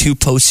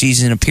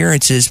 postseason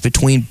appearances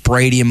between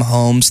Brady and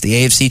Mahomes. The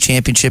AFC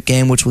Championship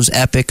game, which was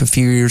epic a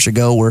few years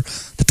ago, where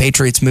the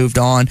Patriots moved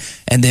on,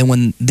 and then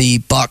when the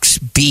Bucs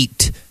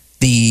beat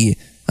the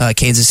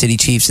Kansas City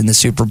Chiefs in the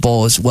Super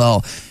Bowl as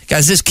well.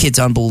 Guys, this kid's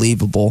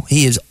unbelievable.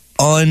 He is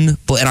and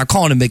I'm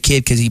calling him a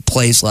kid because he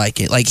plays like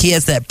it. Like, he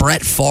has that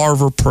Brett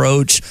Favre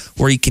approach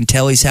where you can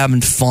tell he's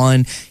having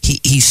fun.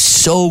 He's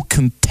so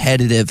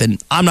competitive, and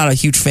I'm not a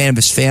huge fan of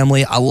his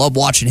family. I love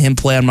watching him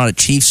play. I'm not a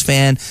Chiefs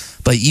fan,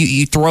 but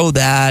you throw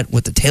that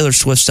with the Taylor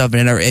Swift stuff,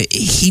 and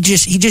he's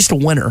just a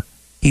winner.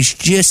 He's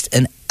just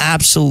an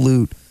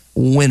absolute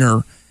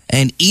winner.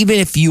 And even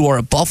if you are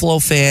a Buffalo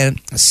fan,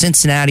 a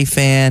Cincinnati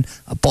fan,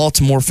 a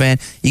Baltimore fan,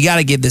 you got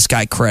to give this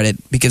guy credit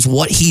because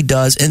what he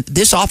does, and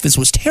this offense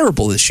was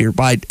terrible this year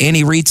by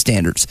Andy Reid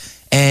standards.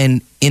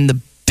 And in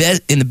the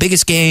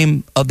biggest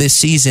game of this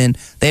season,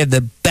 they have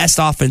the best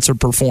offensive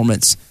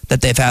performance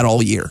that they've had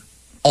all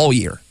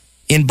year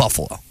in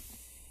Buffalo.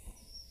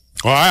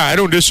 Well, I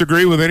don't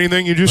disagree with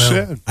anything you just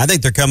said. I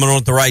think they're coming on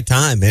at the right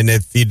time. And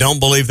if you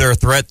don't believe they're a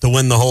threat to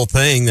win the whole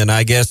thing, then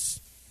I guess,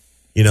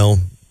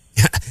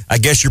 I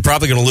guess you're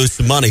probably going to lose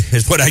some money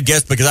is what I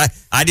guess, because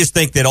I just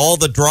think that all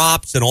the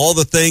drops and all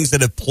the things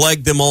that have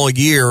plagued them all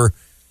year,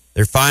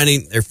 they're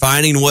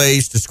finding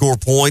ways to score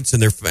points,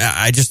 and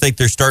I just think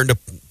they're starting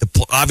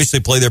to obviously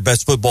play their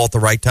best football at the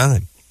right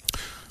time.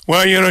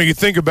 Well, you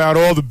think about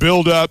all the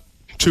build-up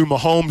to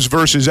Mahomes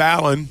versus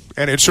Allen,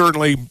 and it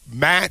certainly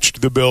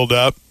matched the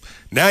build-up.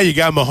 Now you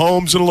got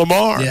Mahomes and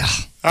Lamar. Yeah.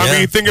 I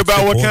mean, think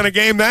about what kind of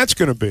game that's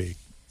going to be.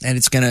 And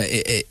it's going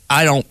to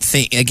I don't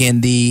think,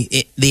 again, the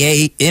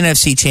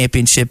NFC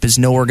Championship is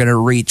nowhere going to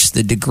reach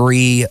the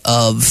degree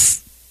of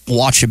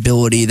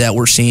watchability that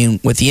we're seeing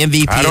with the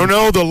MVP. I don't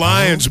know. The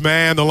Lions,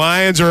 man. The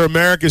Lions are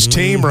America's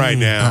team right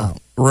now.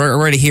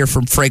 We're ready to hear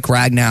from Frank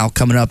Ragnow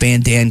coming up,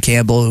 and Dan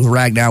Campbell, who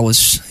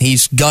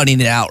he's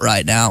gunning it out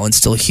right now and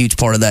still a huge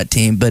part of that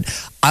team. But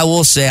I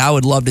will say I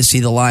would love to see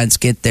the Lions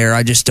get there.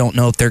 I just don't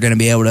know if they're going to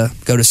be able to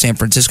go to San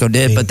Francisco.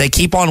 But they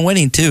keep on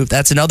winning, too.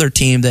 That's another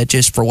team that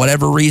just, for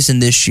whatever reason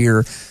this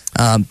year,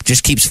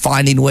 just keeps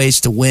finding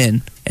ways to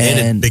win.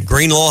 And did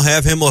Greenlaw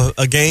have him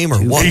a game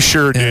or what? He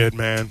sure did,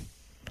 man.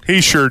 He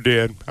sure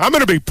did. I'm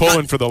going to be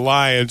pulling for the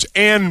Lions,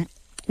 and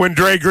when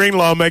Dre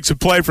Greenlaw makes a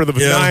play for the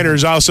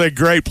Niners, I'll say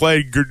great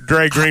play,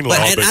 Dre Greenlaw.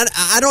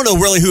 I don't know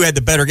really who had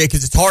the better game,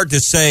 because it's hard to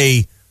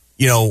say,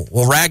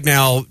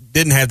 Ragnow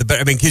didn't have the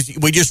better. I mean, because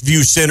we just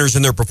view centers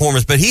in their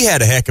performance, but he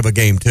had a heck of a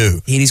game too.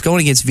 And he's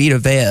going against Vita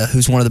Vea,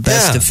 who's one of the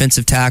best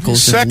defensive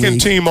tackles.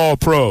 Second team All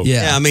Pro.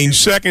 Yeah, I mean,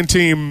 second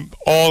team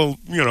All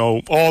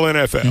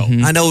NFL.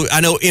 Mm-hmm. I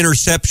know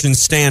interceptions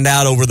stand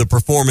out over the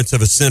performance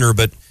of a center,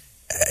 but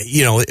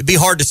it'd be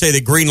hard to say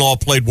that Greenlaw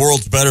played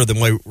worlds better than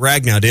what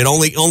Ragnow did.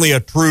 Only a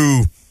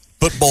true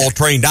football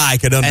trained eye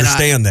could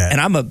understand that.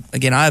 And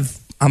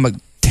I'm a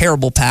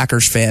terrible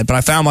Packers fan, but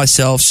I found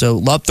myself, so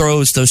Love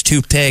throws those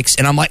 2 picks,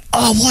 and I'm like,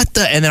 oh, what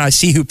the? And then I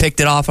see who picked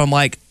it off. I'm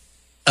like,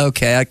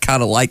 okay, I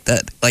kind of like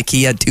that. Like,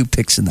 he had 2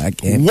 picks in that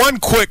game. One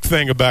quick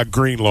thing about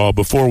Greenlaw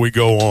before we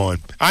go on.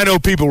 I know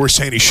people were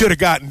saying he should have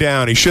gotten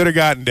down,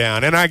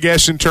 and I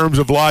guess in terms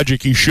of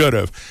logic, he should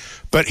have.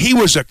 But he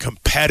was a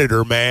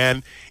competitor,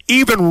 man.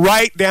 Even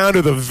right down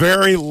to the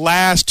very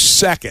last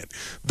second.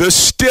 The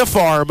stiff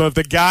arm of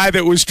the guy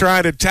that was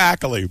trying to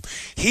tackle him.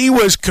 He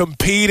was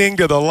competing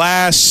to the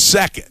last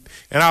second.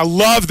 And I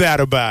love that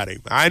about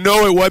him. I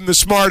know it wasn't the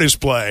smartest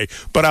play,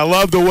 but I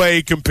love the way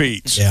he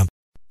competes. Yeah.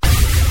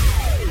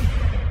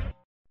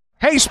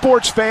 Hey,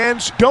 sports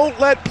fans, don't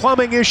let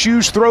plumbing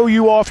issues throw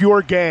you off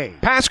your game.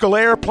 Paschal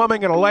Air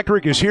Plumbing and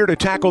Electric is here to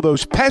tackle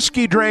those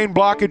pesky drain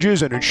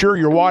blockages and ensure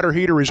your water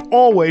heater is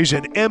always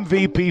in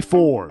MVP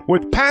form.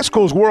 With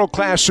Paschal's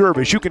world-class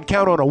service, you can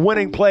count on a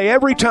winning play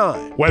every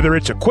time. Whether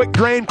it's a quick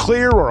drain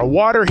clear or a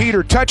water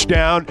heater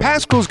touchdown,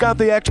 Paschal's got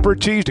the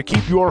expertise to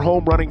keep your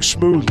home running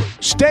smoothly.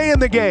 Stay in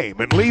the game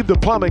and leave the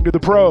plumbing to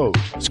the pros.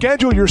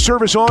 Schedule your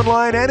service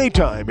online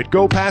anytime at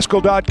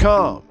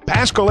gopaschal.com.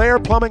 Paschal Air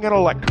Plumbing and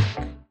Electric.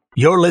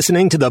 You're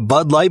listening to the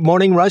Bud Light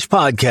Morning Rush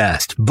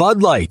Podcast.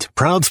 Bud Light,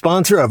 proud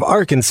sponsor of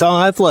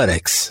Arkansas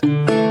Athletics.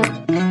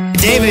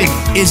 David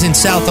is in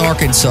South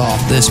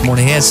Arkansas this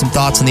morning. He has some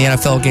thoughts on the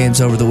NFL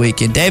games over the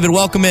weekend. David,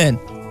 welcome in.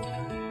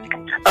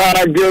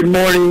 Good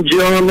morning,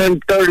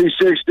 gentlemen.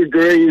 36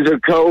 degrees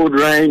of cold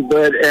rain,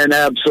 but an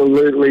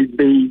absolutely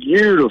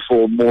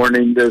beautiful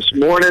morning this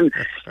morning.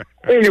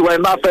 Anyway,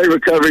 my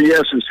favorite cover,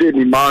 yes, the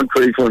Sidney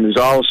Moncrief one is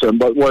awesome,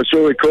 but what's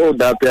really cool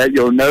about that,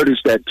 you'll notice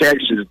that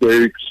Texas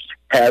dude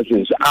has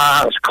his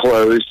eyes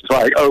closed. It's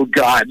like, oh,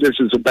 God, this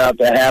is about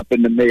to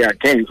happen to me. I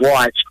can't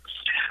watch.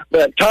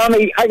 But,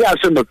 Tommy, I got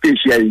some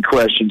officiating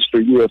questions for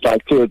you, if I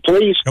could,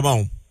 please. Come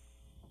on.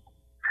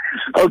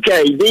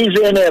 Okay, these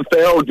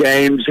NFL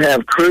games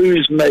have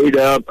crews made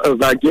up of,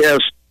 I guess,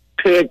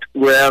 picked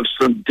refs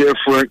from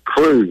different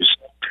crews.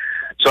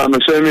 So I'm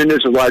assuming this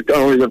is like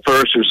only the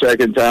first or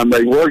second time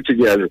they work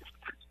together.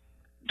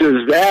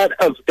 Does that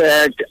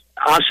affect...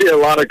 I see a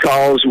lot of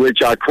calls which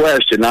I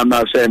question. I'm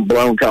not saying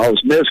blown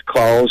calls, missed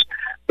calls,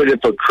 but if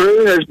a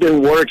crew has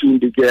been working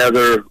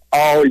together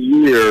all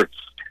year,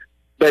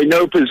 they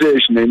know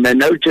positioning, they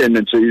know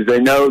tendencies,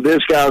 they know this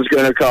guy's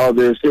going to call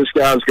this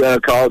guy's going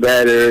to call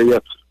that area.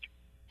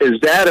 Is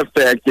that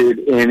affected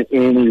in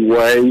any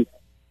way?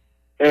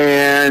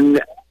 And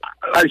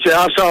like I said,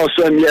 I saw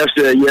some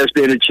yesterday, yes,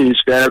 being a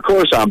Chiefs fan. Of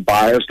course I'm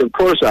biased. Of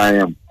course I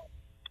am.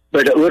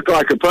 But it looked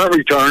like a punt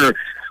returner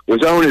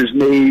was on his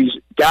knees,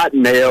 got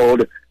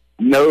nailed,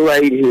 no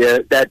late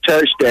hit. That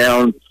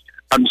touchdown,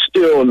 I'm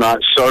still not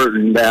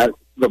certain that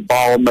the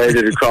ball made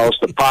it across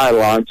the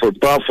pylon for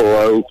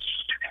Buffalo.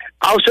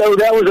 Also,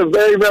 that was a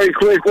very, very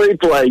quick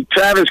replay.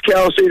 Travis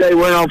Kelce, they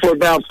went on for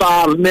about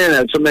 5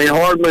 minutes. I mean,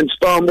 Hardman's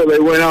fumble, they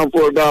went on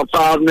for about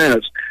 5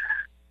 minutes.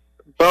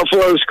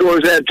 Buffalo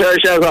scores that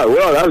touchdown. I was like,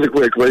 well, that was a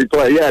quick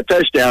replay. Yeah,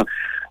 touchdown.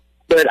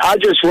 But I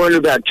just wonder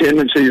about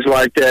tendencies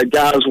like that,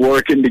 guys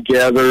working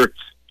together.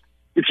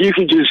 If you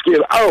could just give,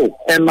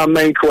 and my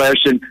main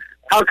question,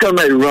 how come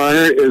a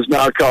runner is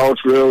not called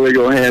for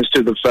illegal hands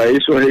to the face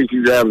when he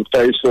can have a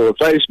face full of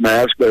face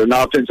masks, but an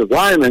offensive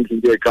lineman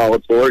can get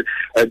called for it,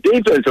 a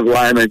defensive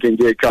lineman can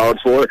get called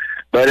for it,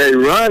 but a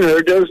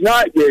runner does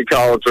not get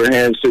called for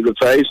hands to the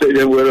face,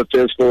 even with a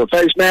fistful of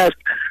face mask?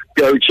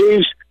 Go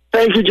Chiefs.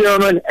 Thank you,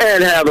 gentlemen,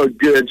 and have a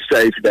good,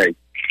 safe day.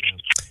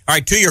 All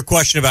right, to your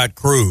question about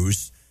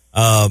crews,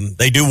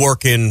 they do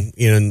work in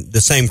the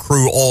same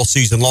crew all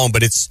season long,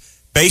 but it's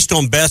based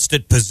on best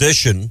at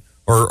position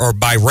or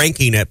by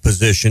ranking at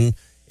position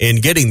in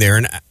getting there.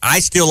 And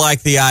I still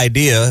like the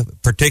idea,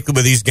 particularly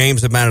with these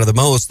games that matter the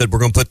most, that we're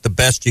going to put the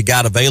best you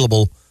got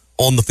available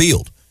on the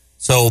field.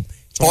 So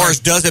as far as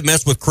does it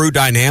mess with crew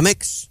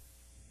dynamics?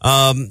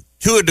 To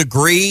a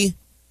degree,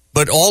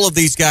 but all of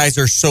these guys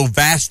are so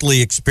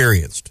vastly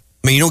experienced.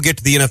 I mean, you don't get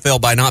to the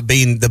NFL by not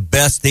being the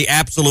best, the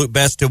absolute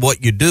best at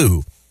what you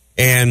do.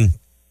 And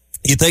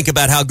you think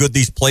about how good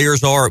these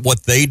players are at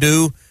what they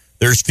do,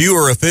 there's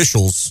fewer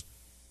officials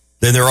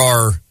than there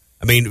are.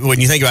 I mean,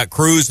 when you think about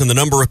crews and the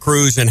number of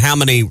crews and how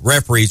many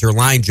referees or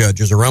line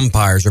judges or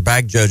umpires or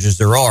back judges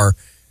there are,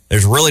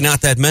 there's really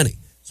not that many.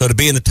 So to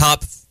be in the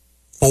top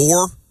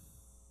 4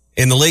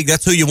 in the league,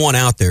 that's who you want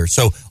out there.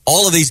 So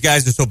all of these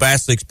guys are so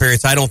vastly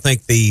experienced. I don't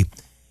think the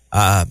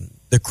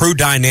crew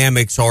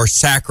dynamics are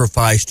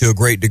sacrificed to a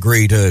great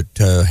degree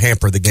to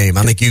hamper the game.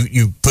 I think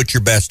you put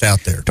your best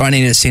out there. Do I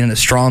need to send a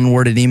strong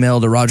worded email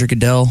to Roger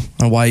Goodell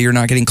on why you're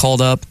not getting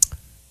called up?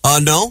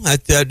 No,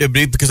 that'd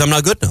be because I'm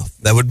not good enough.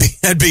 That'd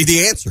be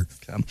the answer.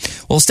 Okay.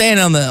 Well, staying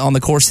on the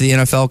course of the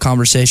NFL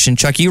conversation,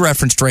 Chuck, you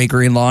referenced Dre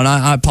Greenlaw, and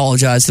I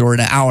apologize that we're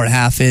an hour and a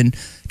half in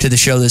to the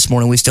show this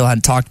morning. We still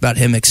hadn't talked about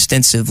him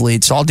extensively,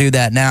 so I'll do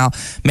that now.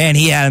 Man,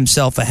 he had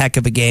himself a heck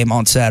of a game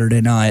on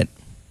Saturday night.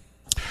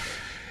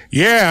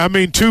 Yeah, I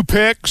mean, 2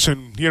 picks,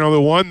 and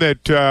the one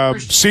that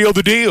sealed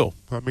the deal.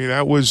 I mean,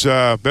 that was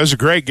a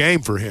great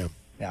game for him.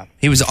 Yeah,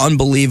 he was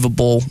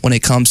unbelievable when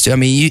it comes to. I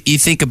mean, you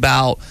think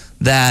about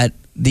that.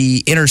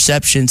 The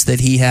interceptions that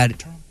he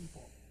had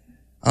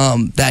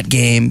that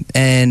game,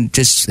 and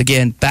just,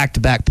 again,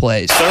 back-to-back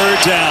plays.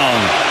 3rd down.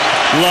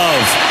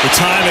 Love. The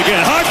time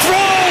again. Hard throw!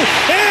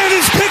 And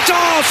it's picked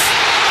off!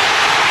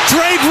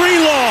 Dre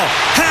Greenlaw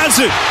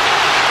has it.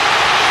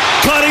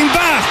 Cutting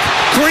back.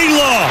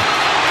 Greenlaw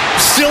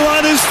still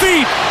on his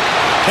feet.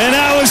 And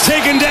now is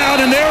taken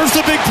down, and there's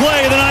the big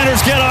play the Niners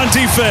get on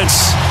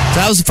defense.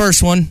 So that was the first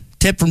one.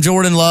 Tip from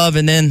Jordan Love,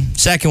 and then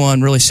second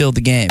one really sealed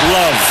the game.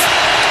 Love.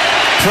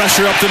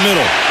 Pressure up the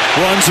middle,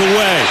 runs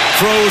away,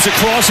 throws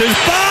across his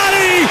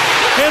body,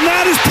 and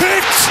that is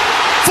picked.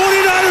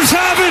 49ers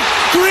have it.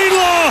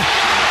 Greenlaw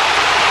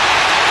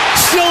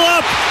still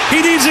up.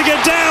 He needs to get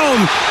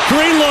down.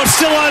 Greenlaw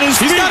still on his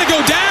feet. He's got to go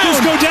down.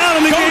 Just go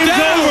down, and the game's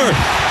over.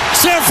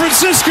 San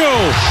Francisco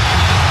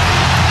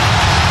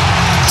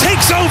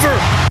takes over.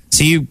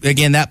 So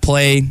again, that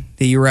play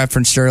that you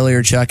referenced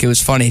earlier, Chuck, it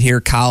was funny to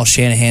hear Kyle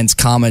Shanahan's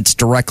comments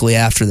directly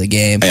after the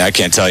game. Hey, I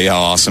can't tell you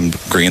how awesome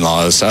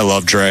Greenlaw is. I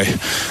love Dre.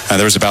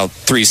 There was about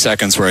 3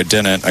 seconds where I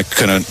didn't. I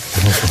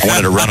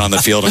wanted to run on the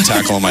field and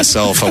tackle him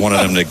myself. I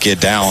wanted him to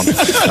get down.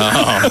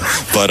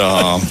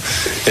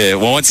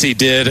 Once he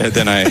did,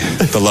 then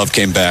the love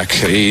came back.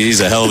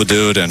 He's a hell of a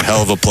dude and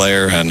hell of a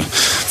player, and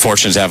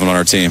fortunate to have him on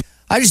our team.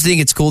 I just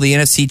think it's cool the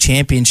NFC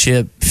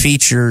Championship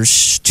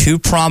features 2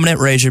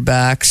 prominent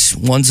Razorbacks.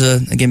 One's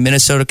again,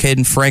 Minnesota kid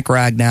and Frank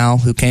Ragnow,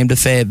 who came to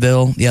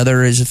Fayetteville. The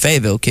other is a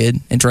Fayetteville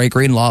kid, and Dre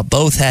Greenlaw.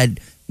 Both had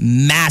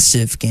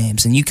massive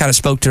games. And you kind of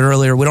spoke to it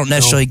earlier. We don't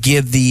necessarily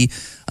give the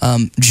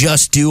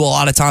just due a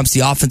lot of times to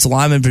the offensive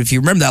lineman, but if you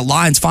remember that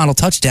Lions' final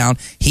touchdown,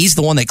 he's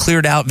the one that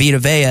cleared out Vita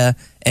Vea,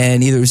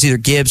 and it was either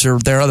Gibbs or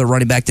their other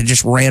running back that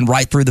just ran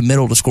right through the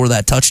middle to score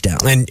that touchdown.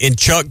 And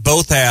Chuck,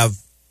 both have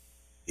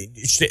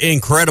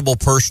incredible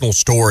personal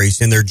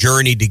stories in their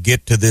journey to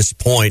get to this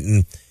point.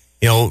 And,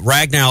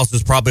 Ragnow's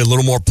is probably a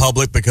little more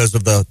public because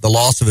of the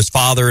loss of his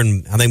father.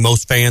 And I think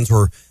most fans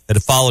that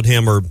have followed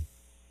him are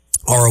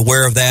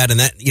aware of that.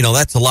 And that,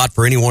 that's a lot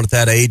for anyone at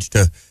that age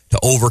to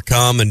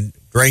overcome. And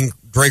Dre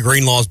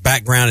Greenlaw's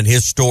background and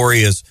his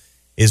story is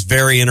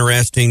very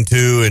interesting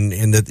too. And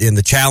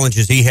the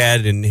challenges he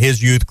had in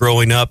his youth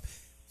growing up,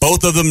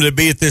 both of them to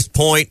be at this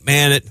point,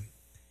 man,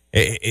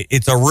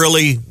 it's a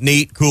really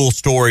neat, cool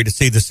story to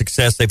see the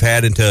success they've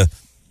had and to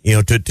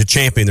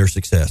champion their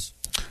success.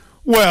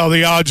 Well,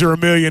 the odds are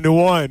 1,000,000 to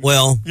 1.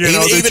 Well,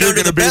 even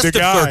under the best of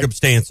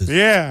circumstances.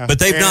 Yeah. But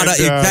they've not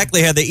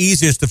exactly had the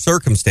easiest of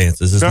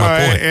circumstances, is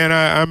my point. And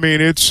I mean,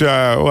 it's,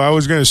 I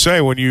was going to say,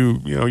 when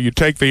you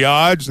take the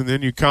odds and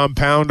then you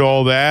compound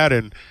all that,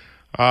 and,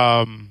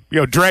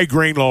 Dre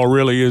Greenlaw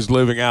really is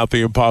living out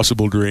the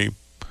impossible dream.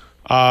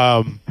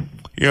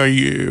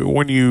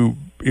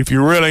 If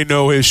you really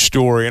know his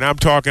story, and I'm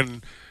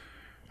talking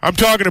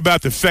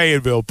about the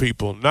Fayetteville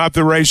people, not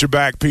the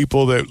Razorback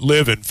people that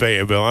live in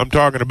Fayetteville. I'm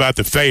talking about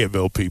the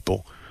Fayetteville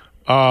people.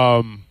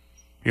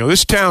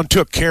 This town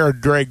took care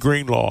of Dre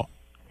Greenlaw,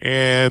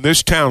 and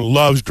this town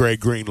loves Dre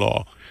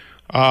Greenlaw.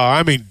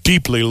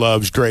 Deeply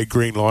loves Dre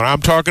Greenlaw, and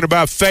I'm talking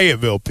about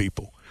Fayetteville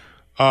people.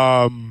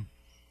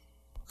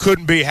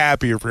 Couldn't be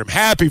happier for him.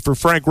 Happy for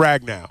Frank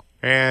Ragnow.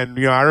 And,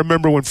 I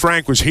remember when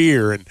Frank was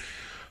here, and,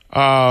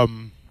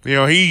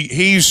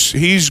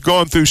 he's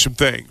gone through some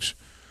things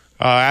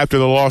after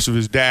the loss of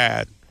his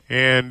dad,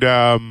 and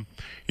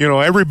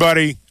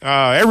everybody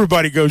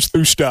goes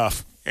through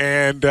stuff,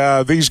 and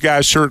these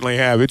guys certainly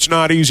have. It's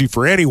not easy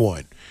for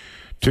anyone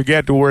to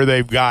get to where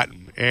they've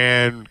gotten,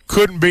 and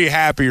couldn't be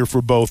happier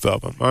for both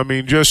of them. I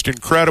mean, just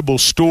incredible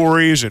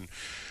stories, and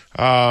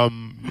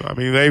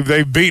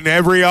they've beaten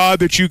every odd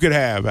that you could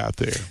have out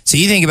there. So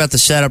you think about the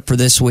setup for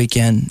this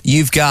weekend.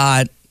 You've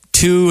got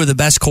 2 of the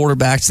best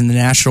quarterbacks in the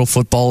National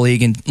Football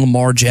League, in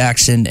Lamar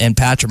Jackson and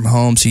Patrick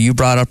Mahomes, who you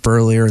brought up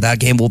earlier. That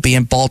game will be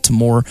in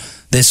Baltimore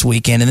this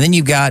weekend. And then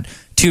you've got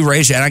 2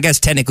 Razor, and I guess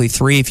technically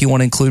 3 if you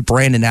want to include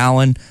Brandon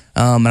Allen.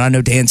 And I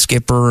know Dan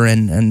Skipper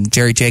and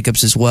Jerry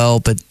Jacobs as well,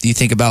 but you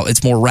think about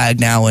it's more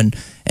Ragnow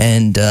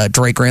and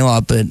Dre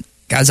Greenlaw. But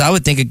guys, I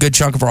would think a good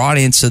chunk of our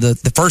audience. So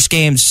the first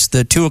game's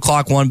the 2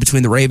 o'clock one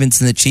between the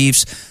Ravens and the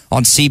Chiefs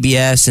on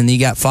CBS, and you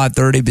got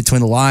 5:30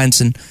 between the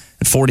Lions and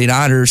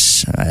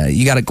 49ers.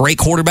 You got a great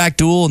quarterback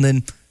duel, and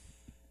then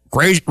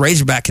great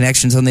Razorback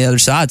connections on the other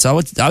side. So I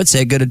would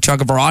say a good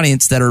chunk of our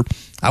audience that are,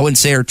 I wouldn't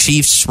say are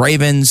Chiefs,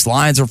 Ravens,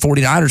 Lions, or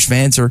 49ers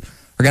fans are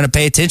going to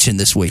pay attention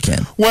this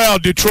weekend. Well,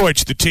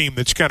 Detroit's the team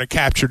that's kind of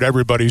captured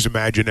everybody's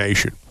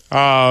imagination.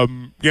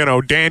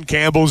 Dan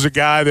Campbell's a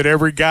guy that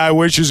every guy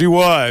wishes he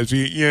was.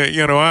 He's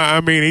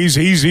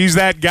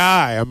that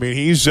guy. I mean,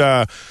 he's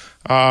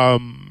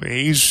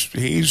He's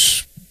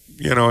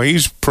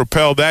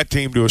propelled that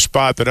team to a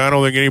spot that I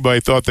don't think anybody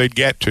thought they'd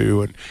get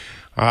to, and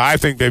I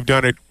think they've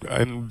done it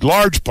in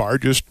large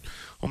part just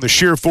on the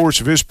sheer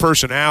force of his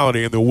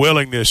personality and the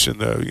willingness, and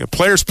the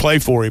players play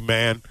for him,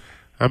 man.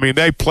 I mean,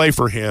 they play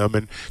for him,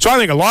 and so I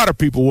think a lot of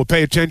people will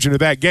pay attention to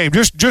that game,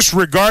 just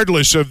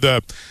regardless of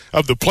the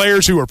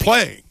players who are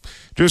playing.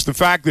 Just the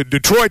fact that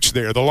Detroit's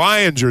there, the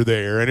Lions are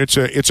there, and it's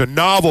a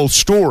novel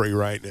story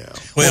right now.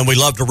 Well, and we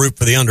love to root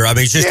for the under. I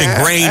mean, it's just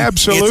ingrained.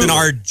 Absolutely. It's in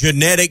our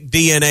genetic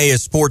DNA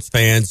as sports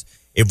fans.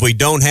 If we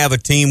don't have a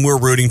team we're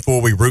rooting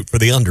for, we root for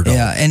the underdog.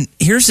 Yeah, and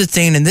here's the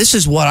thing, and this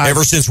is what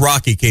ever since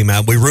Rocky came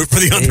out, we root for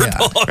the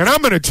underdog. And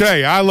I'm going to tell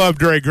you, I love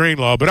Dre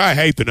Greenlaw, but I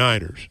hate the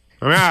Niners.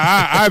 I mean,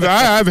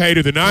 I've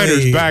hated the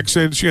Niners back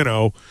since, You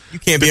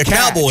can't be a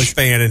Cowboys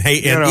fan and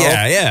hate it.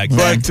 Yeah, exactly.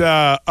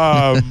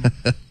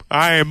 But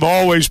I am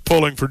always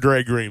pulling for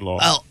Dre Greenlaw.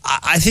 Well,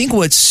 I think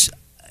what's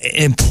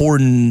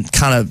important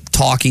kind of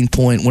talking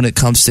point when it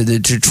comes to the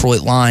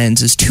Detroit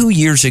Lions is 2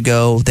 years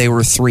ago they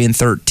were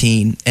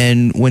 3-13,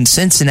 and when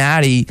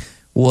Cincinnati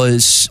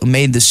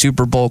made the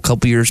Super Bowl a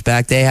couple years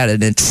back, they had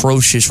an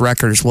atrocious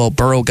record as well.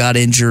 Burrow got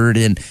injured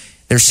and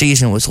their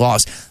season was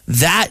lost.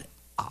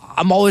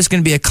 I'm always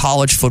going to be a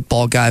college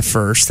football guy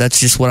first. That's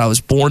just what I was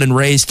born and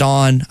raised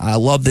on. I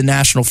love the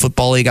National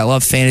Football League. I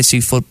love fantasy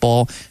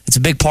football. It's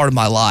a big part of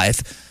my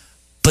life.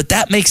 But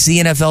that makes the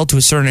NFL to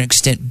a certain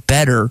extent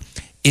better,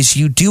 is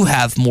you do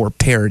have more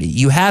parity.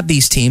 You have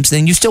these teams.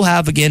 Then you still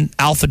have, again,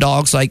 alpha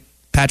dogs like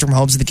Patrick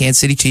Mahomes and the Kansas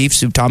City Chiefs,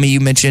 who, Tommy, you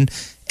mentioned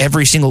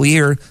every single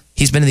year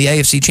he's been in the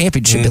AFC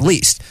Championship at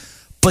least.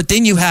 But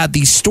then you have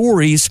these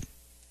stories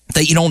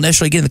that you don't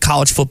necessarily get in the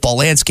college football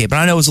landscape. And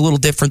I know it was a little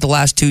different the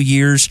last 2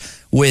 years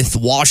with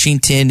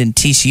Washington and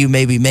TCU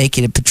maybe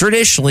making it. But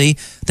traditionally,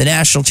 the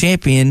national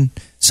champions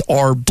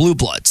are blue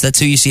bloods. That's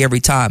who you see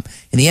every time.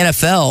 In the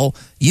NFL,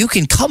 you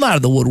can come out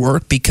of the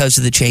woodwork because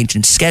of the change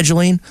in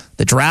scheduling,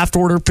 the draft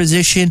order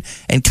position,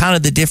 and kind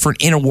of the different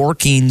inner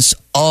workings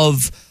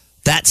of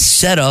that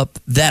setup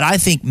that I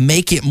think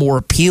make it more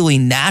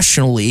appealing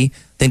nationally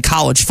than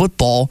college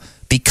football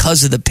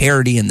because of the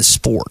parity in the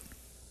sport.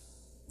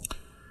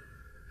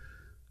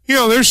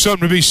 There's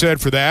something to be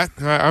said for that.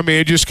 I mean,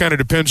 it just kind of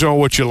depends on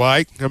what you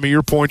like. I mean,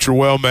 your points are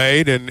well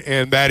made,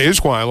 and that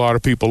is why a lot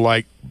of people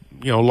like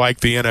the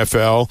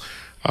NFL.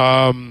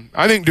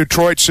 I think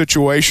Detroit's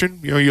situation,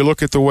 you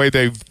look at the way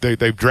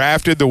they've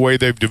drafted, the way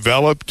they've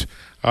developed.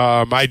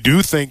 I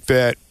do think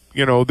that,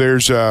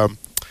 there's a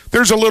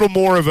little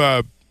more of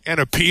an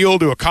appeal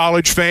to a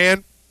college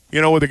fan,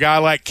 with a guy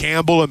like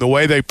Campbell and the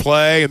way they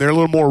play, and they're a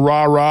little more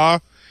rah-rah.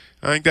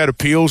 I think that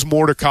appeals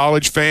more to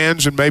college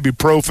fans and maybe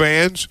pro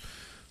fans.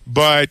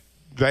 But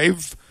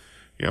they've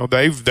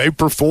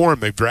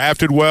performed. They've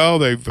drafted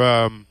well.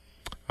 And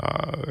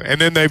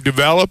then they've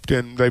developed,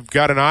 and they've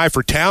got an eye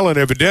for talent,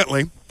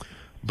 evidently.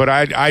 But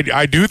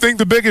I do think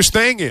the biggest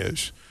thing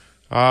is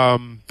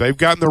they've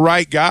gotten the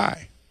right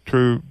guy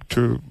to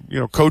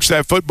coach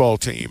that football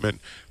team, and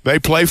they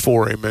play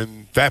for him,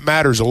 and that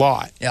matters a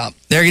lot. Yeah,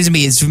 there is going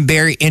to be a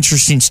very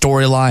interesting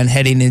storyline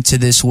heading into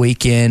this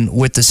weekend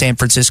with the San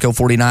Francisco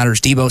 49ers.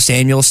 Deebo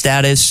Samuel's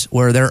status,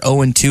 where they're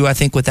 0-2, I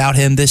think, without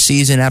him this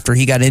season after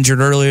he got injured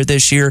earlier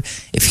this year.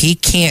 If he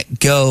can't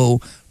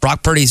go,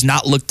 Brock Purdy's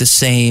not looked the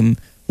same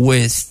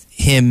with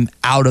him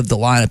out of the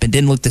lineup, and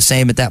didn't look the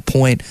same at that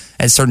point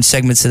at certain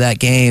segments of that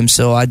game.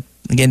 So,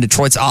 again,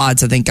 Detroit's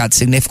odds, I think, got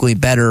significantly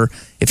better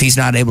if he's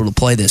not able to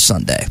play this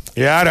Sunday.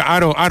 Yeah, I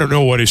don't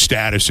know what his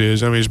status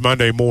is. I mean, it's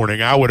Monday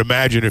morning. I would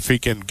imagine if he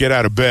can get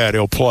out of bed,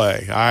 he'll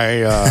play.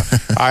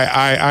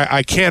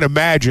 I can't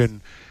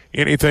imagine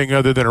anything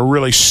other than a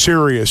really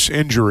serious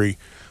injury,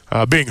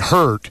 being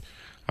hurt,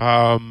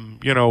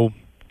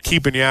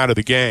 keeping you out of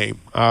the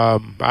game.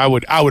 I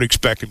would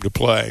expect him to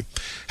play.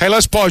 Hey,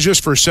 let's pause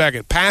just for a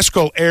second.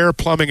 Pascal Air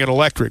Plumbing and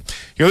Electric.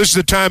 This is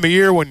the time of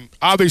year when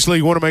obviously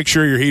you want to make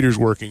sure your heater's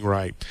working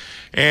right.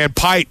 And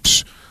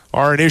pipes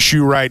are an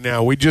issue right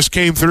now. We just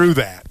came through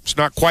that. It's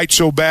not quite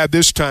so bad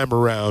this time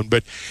around,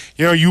 but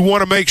you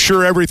want to make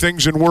sure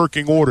everything's in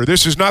working order.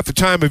 This is not the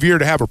time of year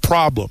to have a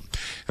problem.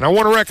 And I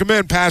want to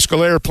recommend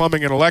Pascal Air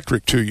Plumbing and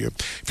Electric to you.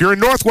 If you're in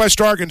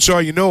Northwest Arkansas,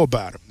 you know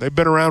about them. They've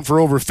been around for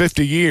over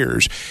 50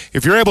 years.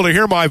 If you're able to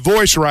hear my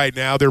voice right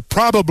now, they're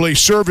probably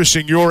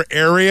servicing your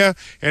area,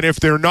 and if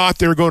they're not,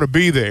 they're going to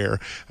be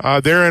there.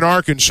 They're in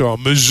Arkansas,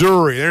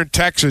 Missouri, they're in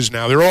Texas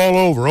now. They're all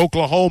over,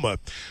 Oklahoma.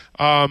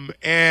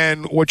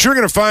 And what you're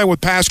going to find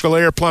with Pascal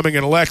Air Plumbing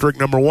and Electric,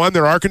 number one,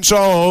 they're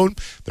Arkansas-owned,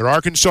 they're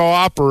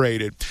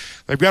Arkansas-operated.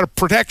 They've got a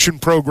protection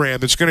program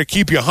that's going to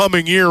keep you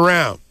humming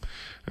year-round.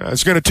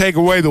 It's going to take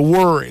away the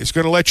worry. It's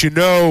going to let you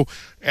know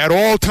at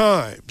all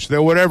times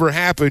that whatever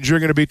happens, you're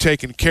going to be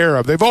taken care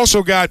of. They've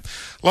also got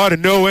a lot of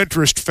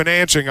no-interest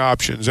financing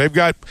options. They've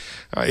got,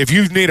 if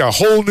you need a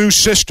whole new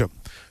system,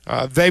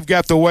 they've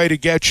got the way to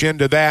get you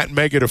into that and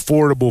make it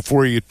affordable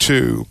for you,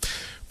 too.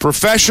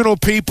 Professional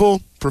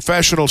people,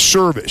 professional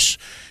service.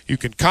 You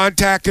can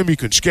contact them. You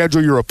can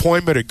schedule your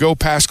appointment at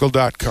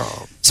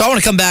gopascal.com. So I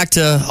want to come back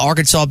to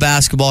Arkansas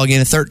basketball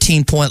again, a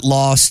 13-point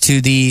loss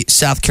to the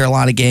South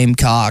Carolina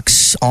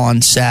Gamecocks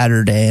on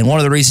Saturday. And one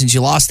of the reasons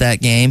you lost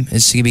that game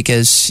is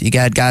because you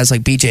got guys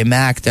like B.J.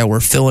 Mack that were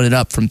filling it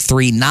up from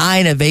 3,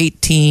 9 of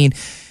 18.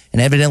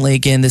 And evidently,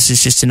 again, this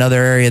is just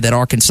another area that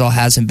Arkansas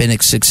hasn't been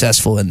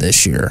successful in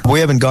this year. We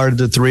haven't guarded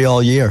the 3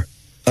 all year.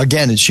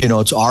 Again,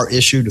 it's our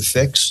issue to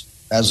fix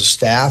as a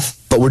staff,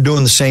 but we're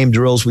doing the same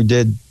drills we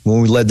did when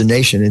we led the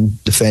nation in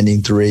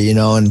defending 3,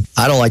 and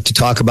I don't like to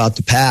talk about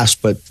the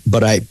past, but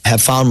I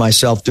have found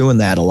myself doing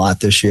that a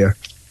lot this year.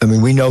 I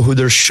mean, we know who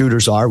their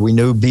shooters are. We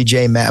knew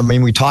BJ Matt. I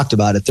mean, we talked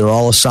about it. They're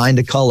all assigned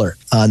a color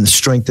on the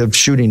strength of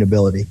shooting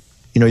ability.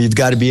 You've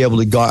got to be able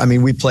to guard. I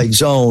mean, we played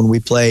zone. We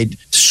played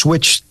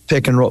switch,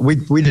 pick and roll.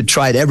 We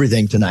tried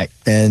everything tonight,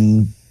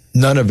 and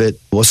none of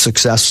it was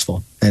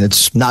successful. And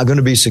it's not going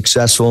to be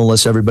successful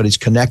unless everybody's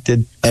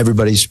connected,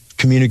 everybody's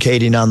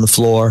communicating on the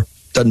floor.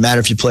 Doesn't matter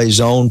if you play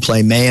zone,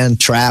 play man,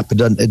 trap.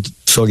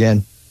 So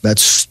again,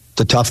 that's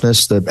the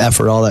toughness, the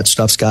effort, all that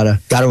stuff's got to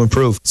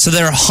improve. So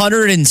they're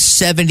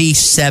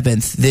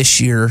 177th this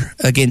year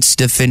against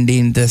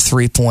defending the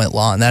 3-point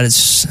line. That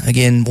is,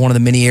 again, one of the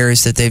many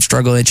areas that they've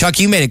struggled in. Chuck,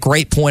 you made a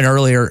great point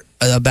earlier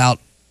about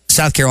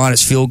South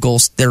Carolina's field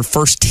goals. Their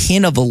first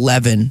 10 of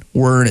 11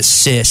 were an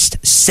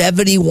assist.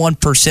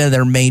 71% of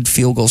their made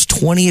field goals,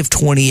 20 of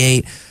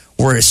 28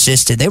 were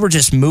assisted. They were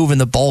just moving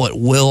the ball at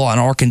will on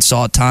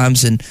Arkansas at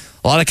times, and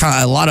a lot of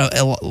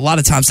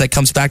times that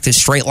comes back to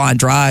straight line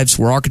drives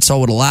where Arkansas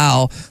would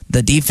allow,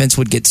 the defense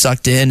would get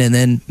sucked in, and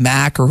then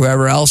Mack or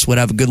whoever else would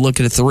have a good look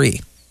at a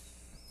 3.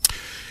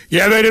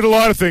 Yeah, they did a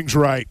lot of things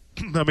right.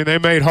 I mean, they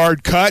made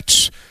hard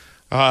cuts.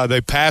 They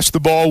passed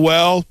the ball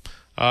well.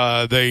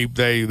 They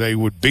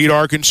would beat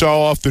Arkansas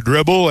off the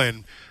dribble,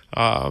 and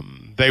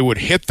they would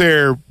hit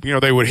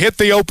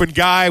the open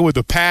guy with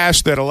a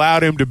pass that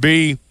allowed him to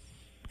be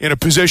in a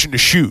position to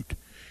shoot.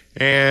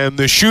 And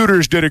the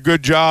shooters did a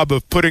good job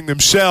of putting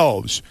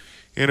themselves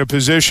in a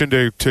position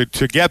to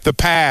get the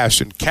pass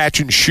and catch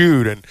and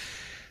shoot. And,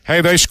 hey,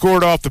 they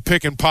scored off the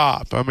pick and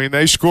pop. I mean,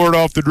 they scored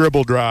off the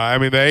dribble drive. I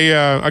mean, they,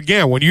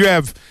 again, when you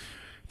have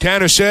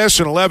 10 assists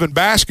and 11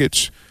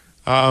 baskets,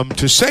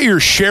 to say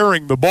you're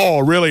sharing the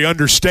ball really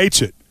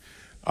understates it.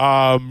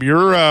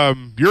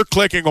 You're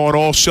clicking on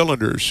all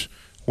cylinders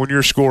when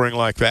you're scoring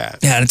like that.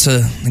 Yeah,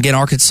 again,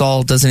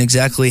 Arkansas doesn't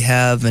exactly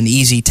have an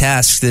easy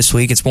task this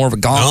week. It's more of a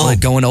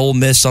gauntlet going to Ole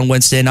Miss on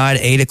Wednesday night,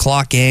 8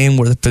 o'clock game,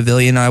 where the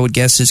Pavilion, I would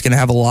guess, is going to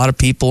have a lot of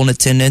people in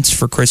attendance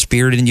for Chris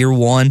Beard in year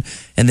 1.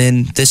 And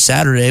then this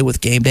Saturday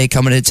with game day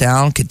coming to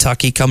town,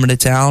 Kentucky coming to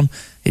town,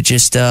 it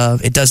just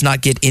it does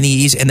not get any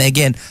easy. And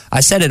again,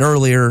 I said it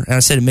earlier, and I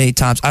said it many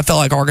times. I felt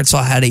like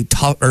Arkansas had a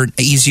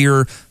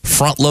easier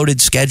front-loaded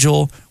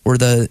schedule, where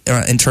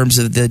in terms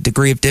of the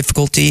degree of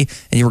difficulty,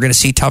 and you were going to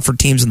see tougher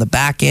teams in the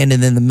back end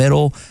and then the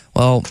middle.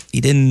 Well,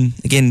 you didn't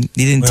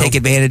take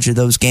advantage of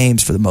those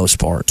games for the most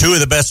part. 2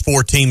 of the best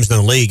 4 teams in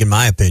the league, in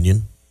my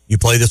opinion, you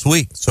play this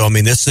week. So I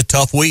mean, this is a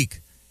tough week,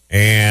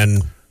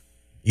 and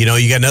you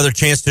got another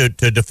chance to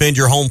defend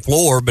your home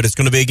floor, but it's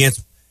going to be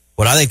against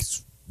what I think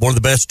is one of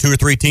the best 2 or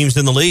 3 teams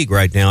in the league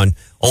right now. And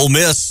Ole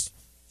Miss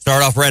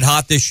started off red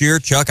hot this year.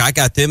 Chuck, I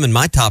got them in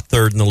my top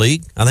 3rd in the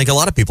league. I think a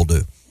lot of people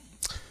do.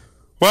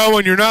 Well,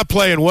 when you're not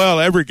playing well,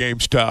 every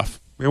game's tough.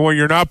 And when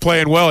you're not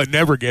playing well, it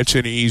never gets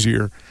any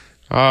easier.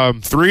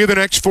 3 of the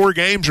next 4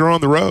 games are on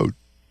the road.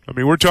 I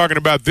mean, we're talking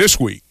about this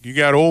week. You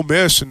got Ole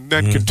Miss and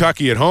then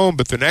Kentucky at home,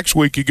 but the next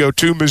week you go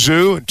to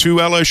Mizzou and to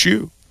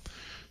LSU.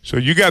 So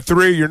you got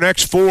 3 of your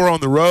next 4 on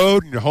the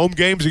road, and your home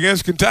games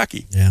against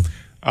Kentucky.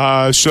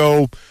 Yeah.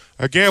 So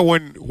again,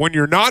 when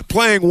you're not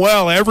playing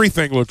well,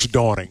 everything looks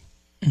daunting.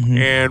 Mm-hmm.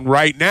 And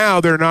right now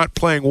they're not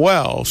playing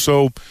well.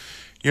 So,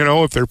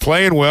 if they're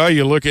playing well,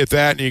 you look at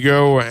that and you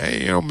go,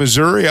 hey,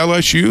 Missouri,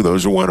 LSU,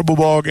 those are winnable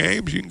ball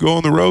games. You can go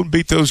on the road and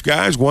beat those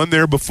guys. Won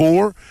there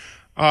before.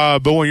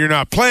 But when you're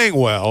not playing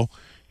well,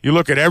 you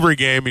look at every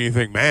game and you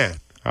think, man,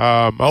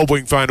 I hope we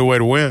can find a way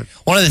to win.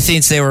 One of the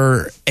things they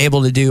were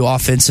able to do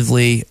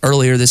offensively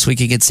earlier this week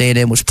against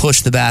A&M was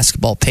push the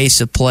basketball,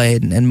 pace of play,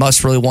 and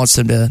Muss really wants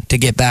them to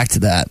get back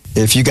to that.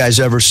 If you guys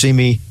ever see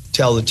me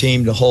tell the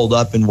team to hold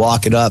up and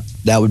walk it up,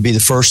 that would be the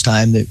first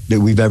time that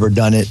we've ever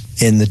done it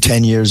in the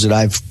 10 years that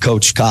I've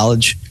coached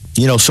college.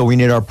 So we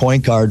need our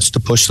point guards to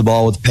push the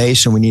ball with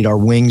pace, and we need our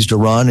wings to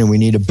run, and we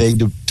need a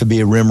big to be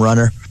a rim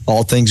runner.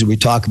 All things that we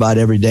talk about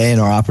every day in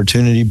our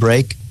opportunity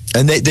break.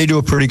 And they do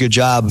a pretty good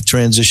job of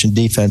transition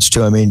defense,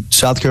 too. I mean,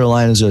 South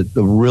Carolina is a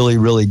really,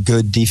 really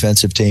good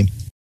defensive team.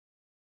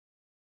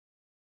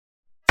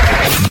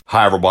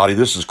 Hi, everybody.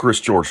 This is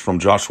Chris George from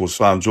Joshua's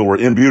Fine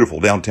Jewelry in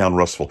beautiful downtown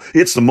Russellville.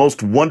 It's the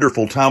most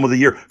wonderful time of the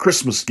year.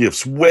 Christmas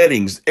gifts,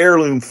 weddings,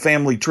 heirloom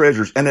family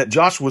treasures. And at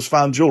Joshua's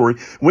Fine Jewelry,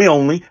 we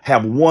only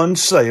have one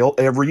sale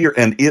every year,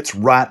 and it's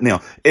right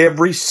now.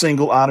 Every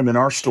single item in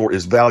our store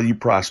is value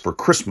priced for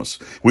Christmas.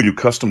 We do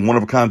custom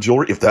one-of-a-kind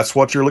jewelry. If that's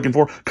what you're looking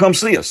for, come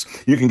see us.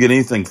 You can get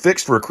anything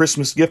fixed for a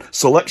Christmas gift.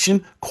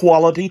 Selection,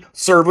 quality,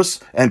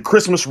 service, and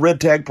Christmas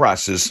red tag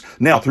prices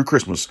now through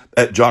Christmas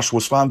at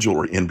Joshua's Fine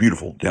Jewelry in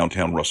beautiful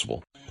downtown Russellville.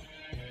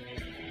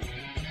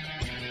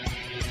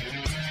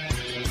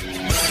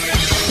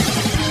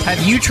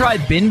 Have you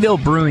tried Benville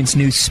Brewing's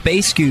new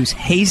Space Goose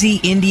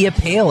Hazy India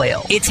Pale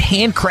Ale? It's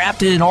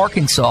handcrafted in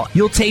Arkansas.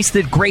 You'll taste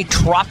the great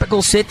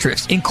tropical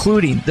citrus,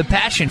 including the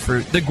passion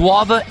fruit, the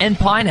guava, and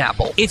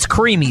pineapple. It's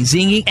creamy,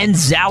 zingy, and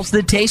zouts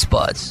the taste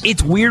buds.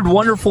 It's weird,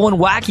 wonderful, and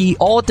wacky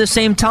all at the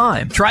same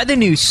time. Try the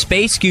new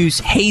Space Goose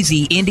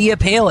Hazy India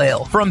Pale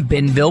Ale from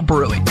Benville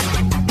Brewing.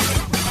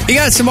 You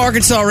got some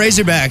Arkansas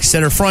Razorbacks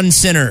that are front and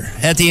center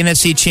at the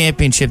NFC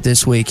Championship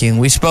this weekend.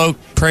 We spoke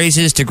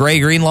praises to Gray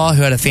Greenlaw,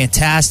 who had a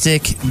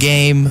fantastic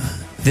game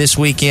this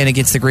weekend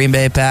against the Green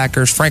Bay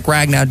Packers. Frank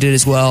Ragnow did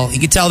as well. You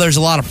can tell there's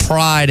a lot of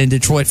pride in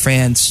Detroit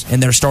fans in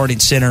their starting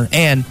center,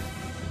 and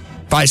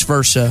vice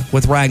versa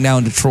with Ragnow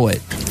in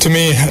Detroit. To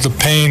me, the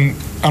pain,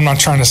 I'm not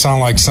trying to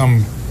sound like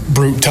some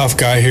brute tough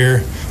guy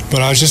here,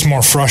 but I was just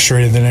more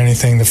frustrated than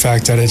anything. The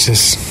fact that it's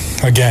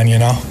just, again, you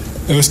know,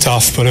 it was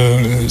tough, but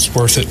it was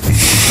worth it.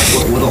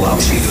 What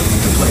allows you to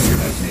play your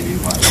best, maybe?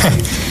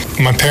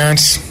 My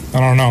parents, I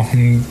don't know.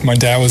 My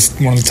dad was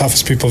one of the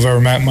toughest people I've ever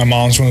met. My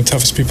mom's one of the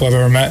toughest people I've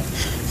ever met.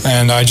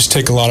 And I just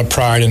take a lot of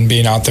pride in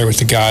being out there with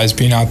the guys,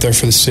 being out there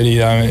for the city.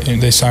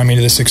 They signed me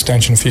to this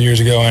extension a few years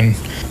ago, and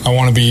I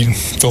want to be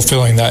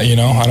fulfilling that, you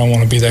know. I don't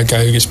want to be that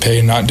guy who gets paid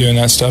and not doing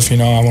that stuff, you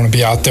know. I want to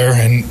be out there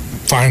and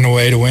finding a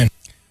way to win.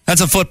 That's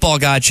a football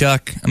guy,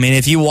 Chuck. I mean,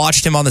 if you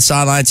watched him on the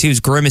sidelines, he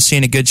was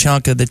grimacing a good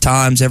chunk of the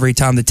times every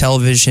time the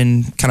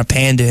television kind of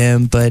panned to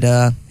him. But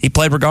he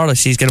played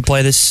regardless. He's going to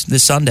play this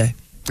Sunday.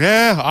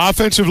 Yeah,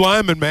 offensive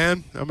lineman,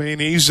 man. I mean,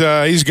 he's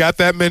got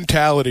that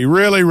mentality.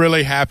 Really,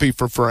 really happy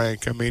for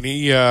Frank. I mean,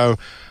 he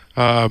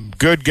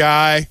good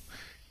guy,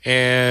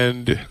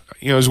 and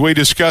you know, as we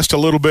discussed a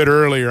little bit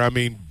earlier, I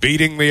mean,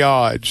 beating the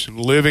odds and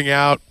living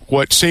out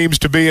what seems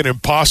to be an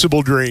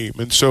impossible dream.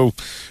 And so,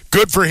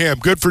 good for him,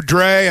 good for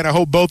Dre, and I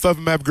hope both of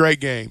them have great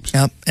games.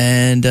 Yep,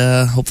 and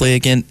hopefully,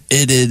 again,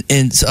 it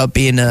ends up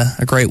being a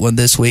great one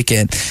this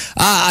weekend.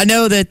 I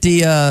know that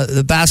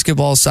the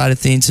basketball side of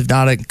things have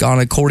not gone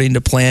according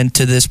to plan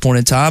to this point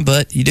in time,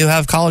 but you do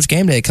have College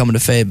Game Day coming to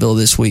Fayetteville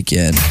this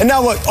weekend. And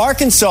now look,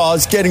 Arkansas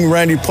is getting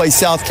ready to play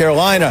South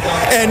Carolina,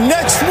 and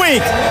next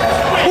week,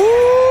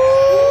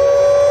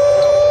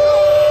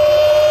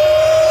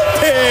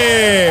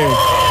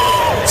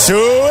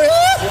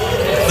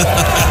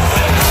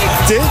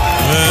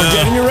 we're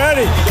getting you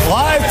ready.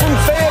 Live from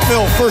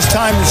Fayetteville. First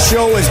time the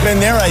show has been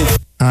there.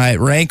 All right,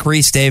 rank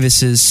Reese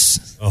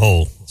Davis's.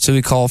 Oh. So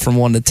we call from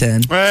 1 to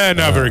 10.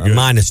 Not very good.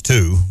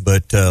 -2,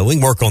 but we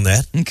can work on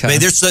that. Okay. I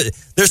mean,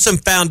 there's some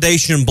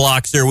foundation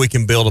blocks there we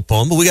can build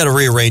upon, but we got to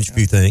rearrange a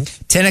few things.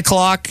 10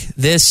 o'clock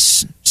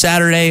this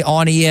Saturday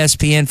on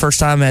ESPN.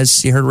 First time,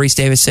 as you heard Reese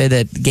Davis say,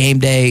 that Game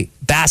Day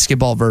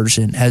basketball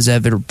version has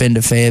ever been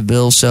to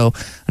Fayetteville. So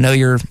I know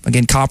you're,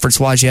 again,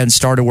 conference-wise, you hadn't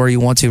started where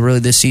you want to. Really,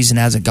 this season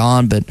hasn't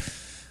gone, but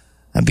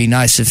it'd be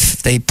nice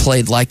if they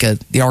played like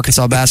the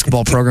Arkansas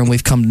basketball program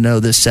we've come to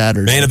know this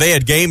Saturday. Man, if they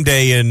had Game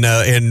Day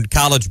in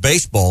college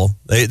baseball,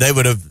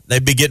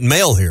 they'd be getting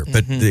mail here.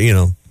 But you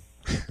know,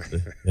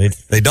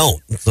 they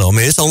don't. So I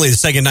mean, it's only the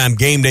second time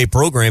Game Day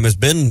program has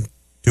been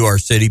to our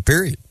city.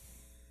 Period.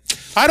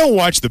 I don't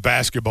watch the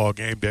basketball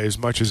game day as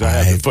much as I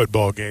have the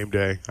football game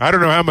day. I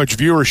don't know how much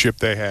viewership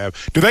they have.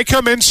 Do they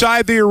come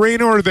inside the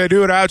arena or do they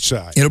do it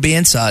outside? It'll be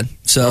inside.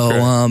 So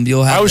okay.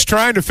 You'll have. I was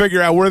trying to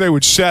figure out where they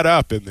would set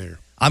up in there.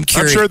 I'm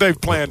curious. I'm sure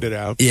they've planned it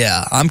out.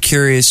 Yeah, I'm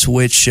curious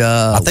which.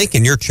 I think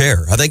in your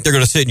chair. I think they're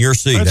going to sit in your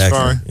seat. That's actually.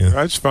 fine. Yeah.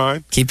 That's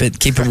fine. Keep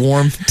it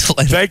warm.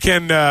 They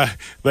can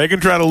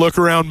try to look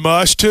around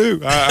Muss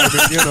too. I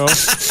mean, you know,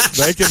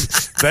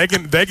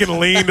 they can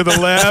lean to the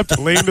left,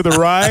 lean to the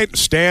right,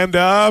 stand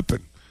up, and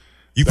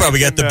you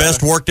probably got the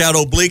best worked out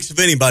obliques of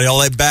anybody.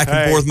 All that back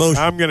and forth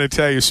motion. I'm going to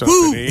tell you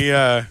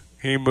something.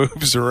 He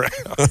moves around.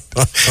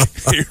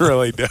 He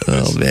really does.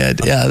 Oh, man.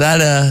 Yeah,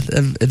 that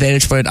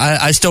advantage point.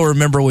 I still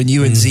remember when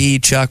you and Z,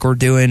 Chuck, were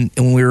doing,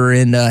 when we were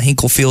in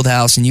Hinkle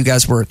Fieldhouse, and you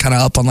guys were kind of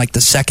up on like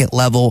the second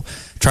level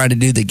trying to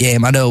do the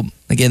game. I know,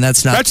 again,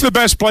 that's the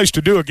best place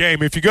to do a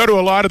game. If you go to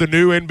a lot of the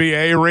new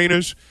NBA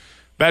arenas,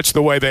 that's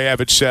the way they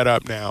have it set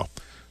up now.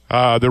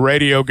 The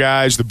radio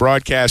guys, the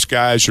broadcast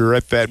guys are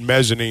at that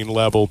mezzanine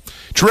level.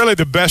 It's really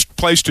the best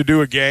place to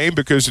do a game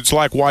because it's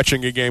like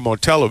watching a game on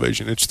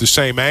television. It's the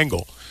same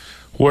angle.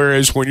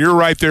 Whereas when you're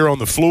right there on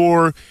the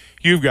floor,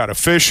 you've got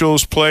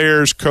officials,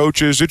 players,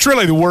 coaches. It's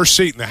really the worst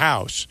seat in the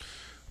house.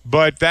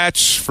 But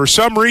that's, for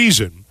some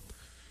reason,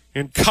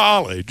 in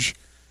college,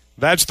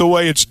 that's the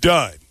way it's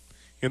done.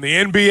 In the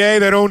NBA,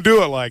 they don't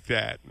do it like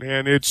that.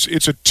 And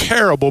it's a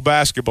terrible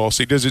basketball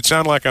seat. Does it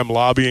sound like I'm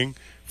lobbying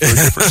for a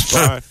different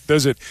spot?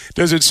 Does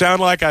it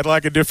sound like I'd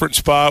like a different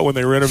spot when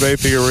they renovate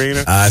the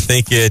arena? I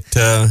think it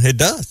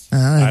does.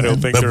 I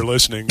don't think they're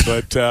listening.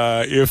 But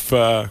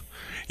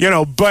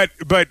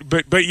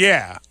but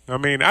yeah. I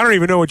mean, I don't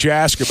even know what you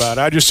ask about.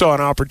 I just saw an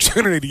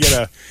opportunity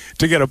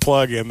to get a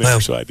plug in there,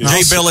 so I did.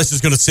 Jay Billis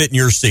is going to sit in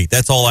your seat.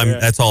 That's all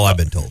I've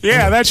been told.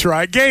 Yeah, that's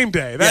right. Game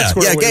day. That's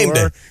where we game were.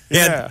 day.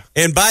 Yeah.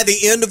 And by the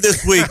end of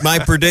this week, my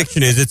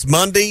prediction is it's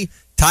Monday.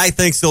 Ty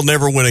thinks he'll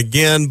never win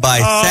again. By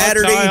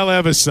Saturday, Ty'll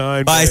have a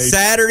sign.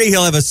 Saturday,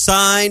 he'll have a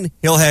sign.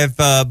 He'll have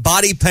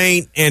body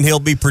paint, and he'll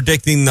be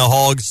predicting the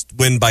Hogs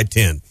win by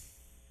 10.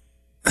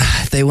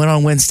 They went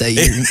on Wednesday.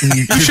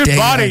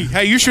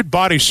 You should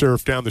body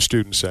surf down the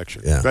student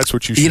section. Yeah. That's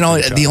what you should.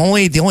 The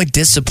only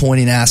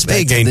disappointing aspect.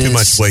 They gained too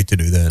much weight to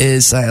do that.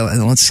 Is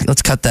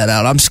let's cut that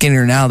out. I'm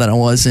skinnier now than I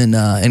was in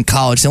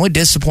college. The only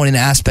disappointing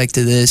aspect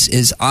of this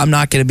is I'm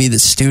not going to be the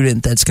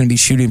student that's going to be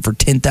shooting for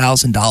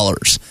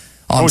 $10,000.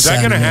 Is that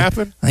going to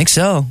happen? I think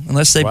so,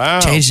 unless they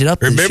changed it up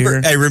this year.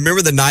 Hey,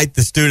 remember the night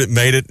the student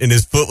made it and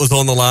his foot was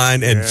on the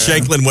line and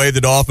Shanklin waved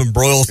it off and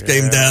Broyles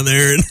came down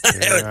there and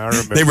I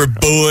remember. They were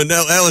booing.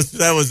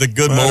 That was a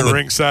good moment. A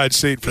ringside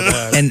seat for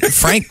that. And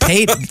Frank,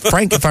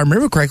 if I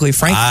remember correctly,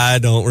 I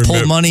don't remember.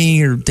 Pulled money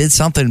or did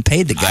something and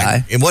paid the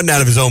guy. It wasn't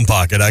out of his own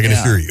pocket, I can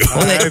assure you.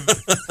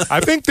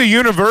 I think the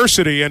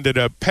university ended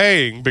up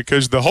paying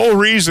because the whole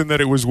reason that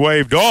it was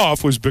waived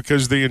off was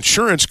because the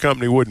insurance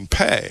company wouldn't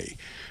pay.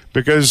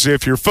 Because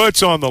if your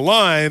foot's on the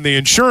line, the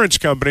insurance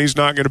company's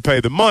not going to pay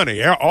the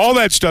money. All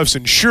that stuff's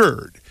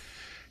insured.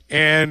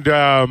 And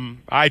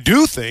I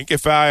do think,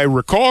 if I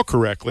recall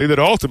correctly, that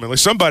ultimately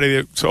somebody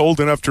that's old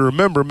enough to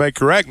remember may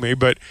correct me,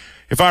 but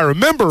if I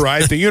remember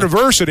right, the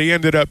university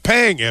ended up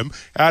paying him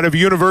out of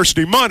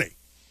university money.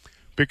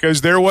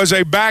 Because there was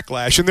a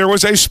backlash and there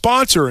was a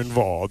sponsor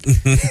involved. And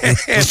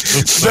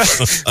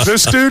the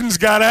students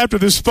got after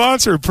the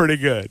sponsor pretty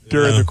good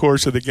during the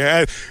course of the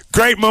game.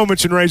 Great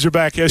moments in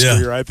Razorback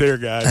history right there,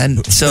 guys.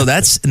 And so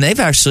they've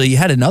actually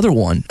had another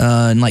one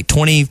in like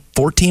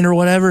 2014 or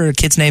whatever. The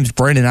kid's name's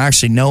Brandon. I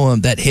actually know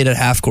him that hit a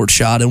half-court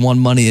shot and won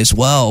money as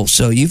well.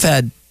 So you've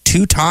had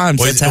 2 times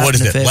what is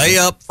it?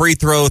 Layup, free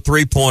throw,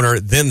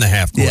 three-pointer, then the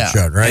half-court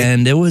shot, right?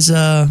 And it was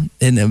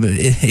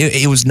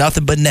it was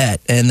nothing but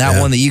net. And that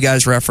one that you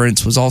guys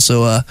referenced was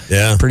also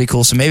pretty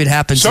cool. So maybe it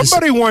happens.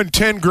 Somebody won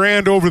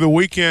 $10,000 over the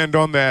weekend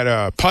on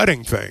that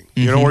putting thing.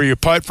 You know, where you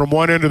putt from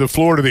one end of the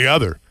floor to the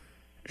other.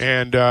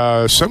 And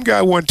some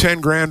guy won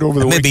 $10,000 over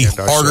the weekend. Maybe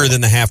harder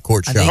than the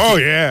half-court shot. Oh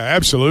yeah,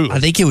 absolutely.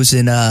 I think it was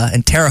in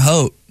Terre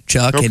Haute.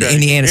 Chuck, in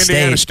Indiana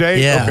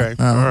State. Yeah. Okay.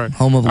 All right.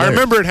 Home of Larry. I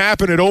remember it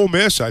happened at Ole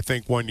Miss, I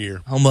think, one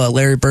year. Home of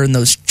Larry Bird and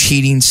those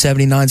cheating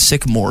 79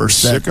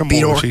 Sycamores that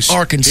beat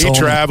Arkansas. He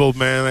traveled,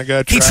 man.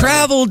 He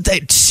traveled.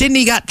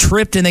 Sydney got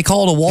tripped and they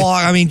called a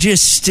walk. I mean,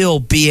 just still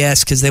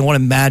BS because they wanted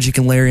Magic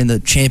and Larry in the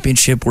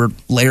championship where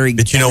Larry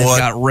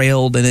got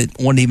railed and it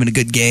wasn't even a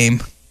good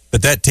game.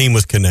 But that team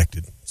was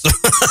connected.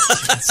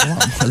 That's a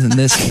lot more than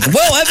this.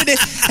 Well,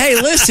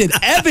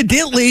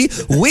 evidently,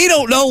 we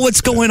don't know what's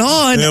going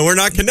on. Yeah, we're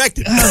not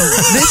connected.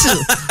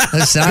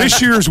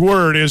 This year's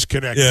word is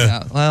connected.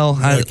 Yeah. Well,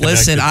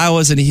 listen, I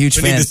wasn't a huge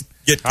fan.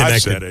 Get connected. I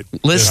said it.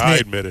 Listen, I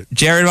admit it.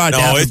 Jared,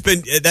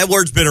 that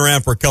word's been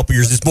around for a couple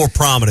years. It's more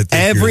prominent this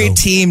Every year,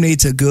 team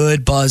needs a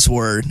good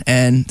buzzword,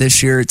 and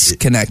this year it's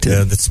connected.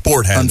 Yeah, the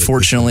sport has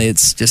Unfortunately,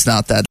 it's just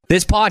not that.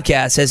 This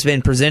podcast has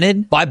been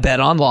presented by Bet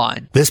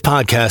Online. This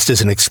podcast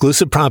is an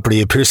exclusive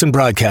property of Pearson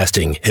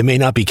Broadcasting. It may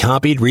not be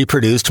copied,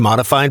 reproduced,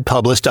 modified,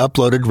 published,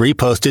 uploaded,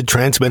 reposted,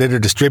 transmitted, or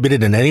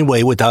distributed in any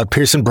way without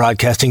Pearson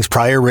Broadcasting's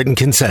prior written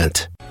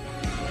consent.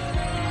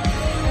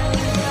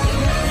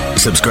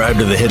 Subscribe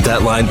to the Hit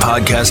That Line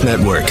Podcast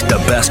Network,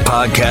 the best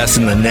podcast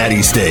in the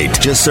Natty State.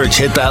 Just search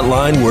Hit That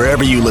Line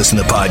wherever you listen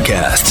to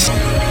podcasts.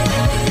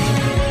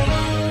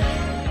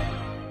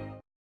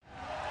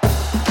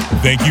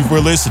 Thank you for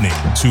listening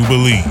to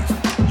Believe.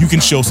 You can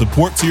show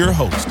support to your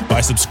host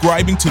by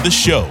subscribing to the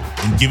show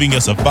and giving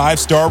us a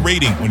 5-star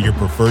rating on your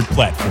preferred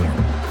platform.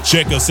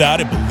 Check us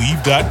out at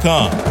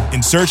Believe.com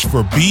and search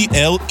for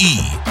BLEAV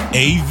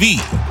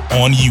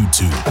on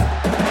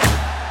YouTube.